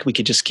feel like we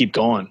could just keep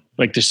going.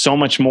 Like there's so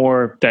much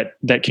more that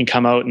can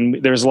come out,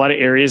 and there's a lot of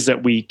areas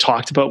that we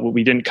talked about what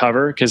we didn't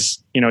cover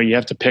because you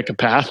have to pick a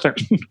path.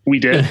 We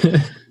did.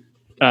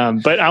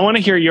 But I want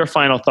to hear your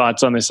final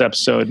thoughts on this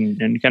episode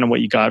and kind of what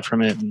you got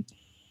from it and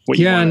what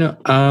you want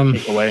to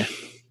take away.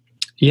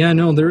 Yeah,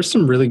 no, there were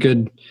some really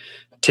good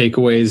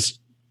takeaways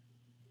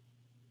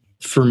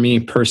for me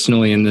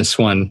personally in this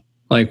one.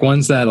 Like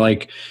ones that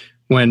like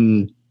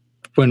when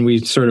we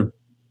sort of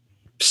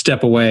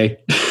step away,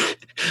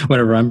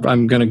 whatever,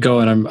 I'm going to go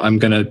and I'm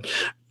going to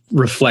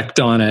reflect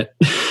on it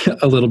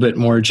a little bit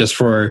more just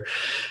for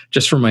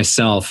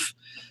myself.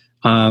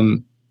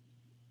 And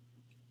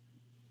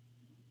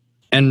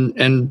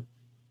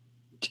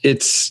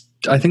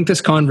I think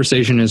this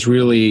conversation has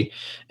really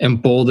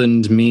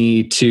emboldened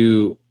me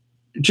to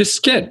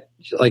just get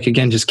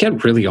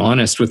really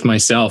honest with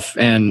myself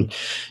and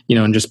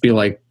just be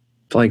like,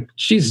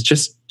 geez,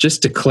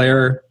 just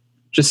declare,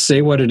 just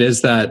say what it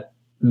is that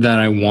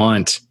I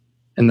want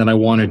and that I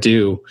want to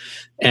do.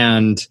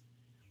 And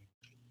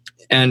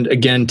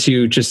again,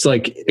 to just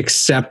like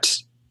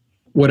accept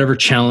whatever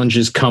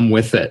challenges come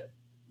with it,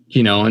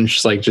 and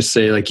just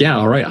say like, yeah,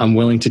 all right, I'm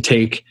willing to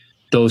take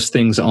those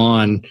things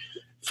on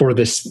for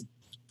this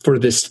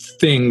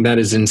thing that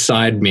is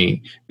inside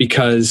me,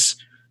 because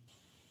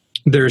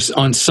there's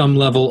on some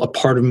level, a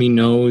part of me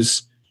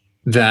knows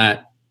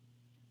that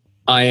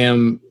I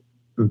am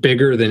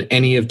bigger than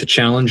any of the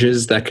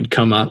challenges that could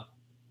come up.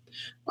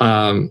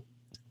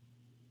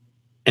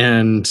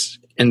 And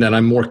that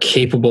I'm more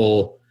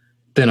capable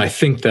than I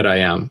think that I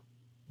am.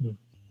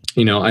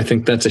 I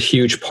think that's a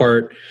huge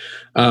part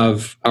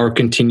of our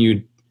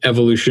continued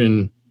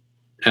evolution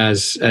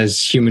as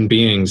human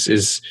beings,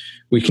 is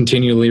we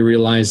continually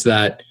realize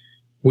that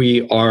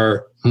we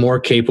are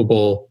more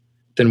capable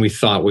than we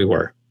thought we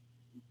were.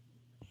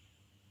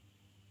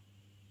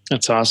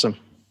 That's awesome.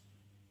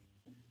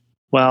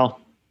 Well,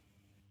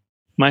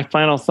 my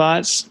final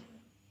thoughts.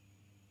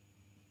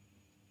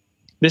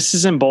 This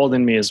has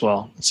emboldened me as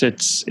well.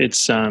 It's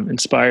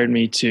inspired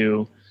me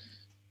to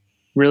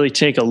really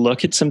take a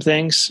look at some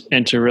things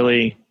and to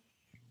really,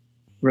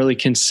 really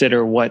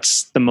consider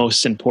what's the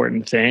most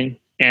important thing.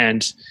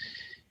 And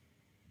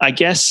I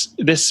guess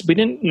we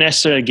didn't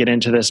necessarily get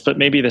into this, but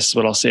maybe this is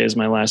what I'll say as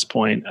my last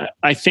point.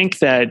 I think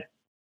that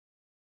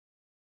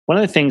one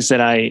of the things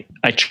that I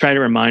try to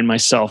remind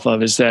myself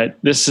of is that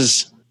this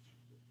is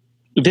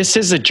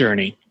a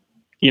journey.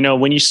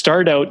 When you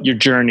start out your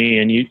journey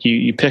and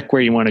you pick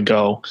where you want to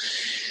go,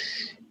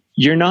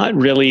 you're not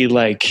really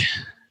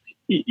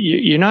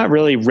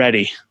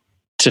ready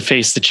to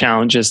face the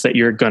challenges that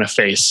you're going to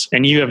face,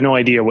 and you have no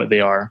idea what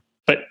they are.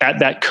 But at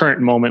that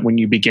current moment when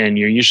you begin,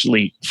 you're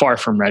usually far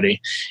from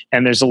ready,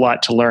 and there's a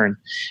lot to learn.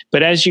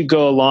 But as you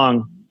go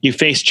along, you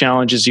face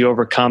challenges, you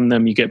overcome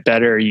them, you get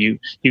better, you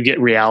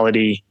get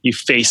reality, you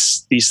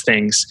face these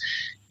things.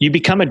 You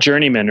become a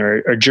journeyman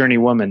or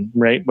journeywoman,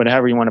 right?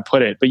 Whatever you want to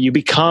put it. But you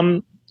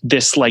become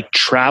this like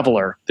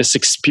traveler, this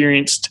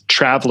experienced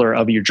traveler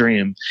of your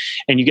dream,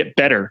 and you get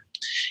better.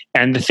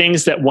 And the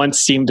things that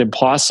once seemed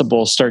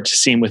impossible start to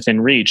seem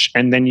within reach.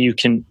 And then you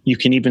can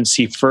even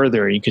see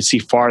further, you can see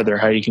farther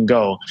how you can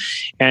go.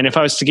 And if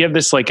I was to give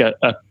this like a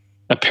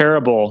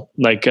parable,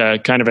 like a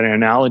kind of an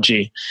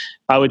analogy,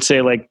 I would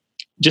say like,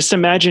 just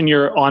imagine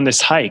you're on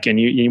this hike and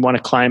you want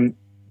to climb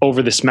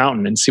over this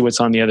mountain and see what's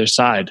on the other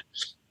side.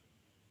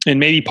 And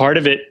maybe part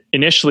of it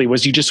initially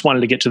was you just wanted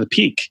to get to the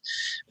peak,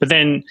 but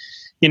then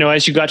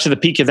as you got to the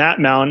peak of that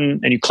mountain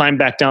and you climbed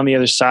back down the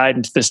other side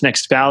into this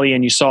next valley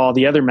and you saw all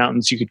the other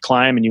mountains you could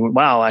climb and you went,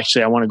 wow,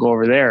 actually I want to go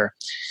over there.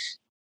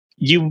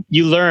 You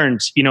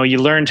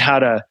learned how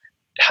to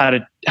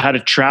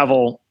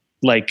travel.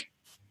 Like,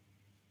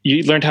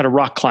 you learned how to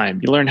rock climb.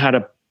 You learned how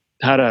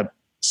to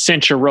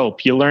cinch a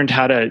rope. You learned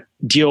how to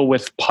deal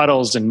with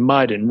puddles and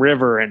mud and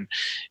river and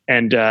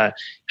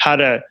how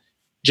to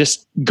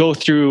just go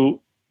through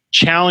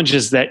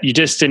challenges that you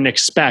just didn't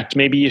expect.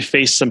 Maybe you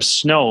face some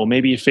snow,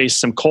 maybe you face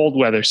some cold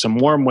weather, some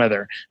warm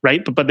weather,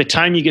 right? But by the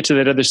time you get to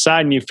that other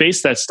side and you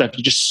face that stuff,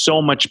 you're just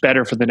so much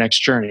better for the next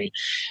journey.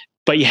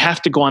 But you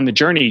have to go on the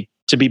journey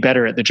to be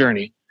better at the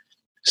journey.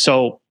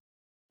 So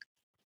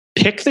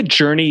pick the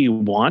journey you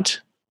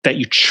want, that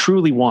you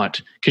truly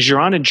want, because you're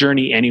on a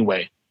journey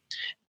anyway.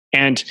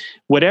 And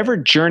whatever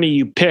journey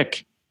you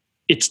pick,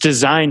 it's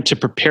designed to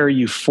prepare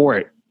you for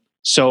it.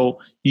 So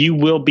you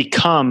will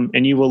become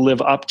and you will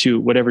live up to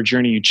whatever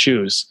journey you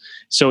choose.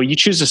 So you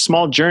choose a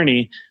small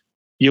journey,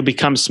 you'll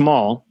become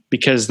small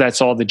because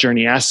that's all the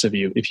journey asks of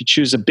you. If you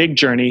choose a big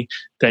journey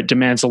that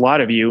demands a lot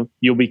of you,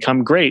 you'll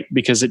become great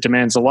because it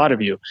demands a lot of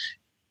you.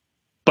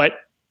 But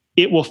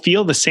it will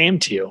feel the same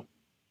to you,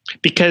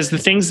 because the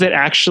things that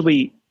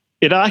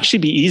it'll actually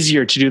be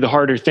easier to do the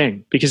harder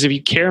thing, because if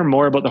you care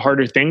more about the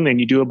harder thing than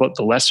you do about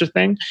the lesser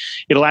thing,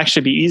 it'll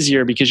actually be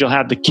easier because you'll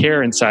have the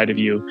care inside of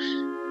you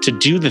to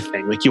do the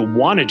thing. Like, you'll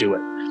want to do it.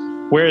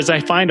 Whereas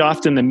I find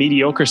often the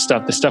mediocre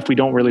stuff, the stuff we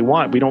don't really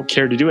want, we don't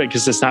care to do it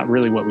because it's not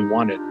really what we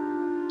wanted.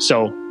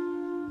 So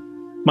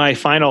my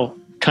final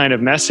kind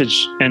of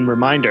message and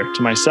reminder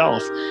to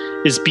myself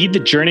is be the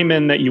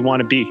journeyman that you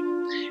want to be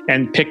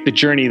and pick the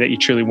journey that you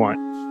truly want.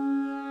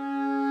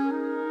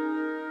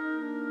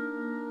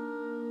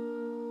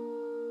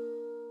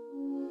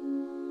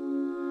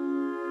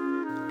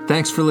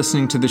 Thanks for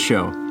listening to the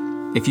show.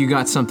 If you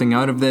got something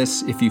out of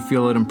this, if you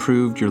feel it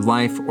improved your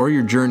life or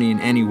your journey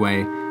in any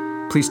way,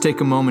 please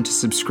take a moment to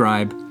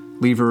subscribe,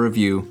 leave a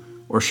review,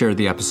 or share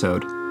the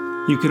episode.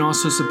 You can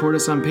also support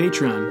us on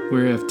Patreon,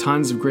 where we have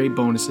tons of great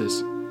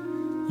bonuses.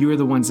 You are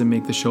the ones that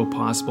make the show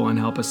possible and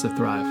help us to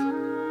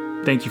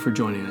thrive. Thank you for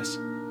joining us.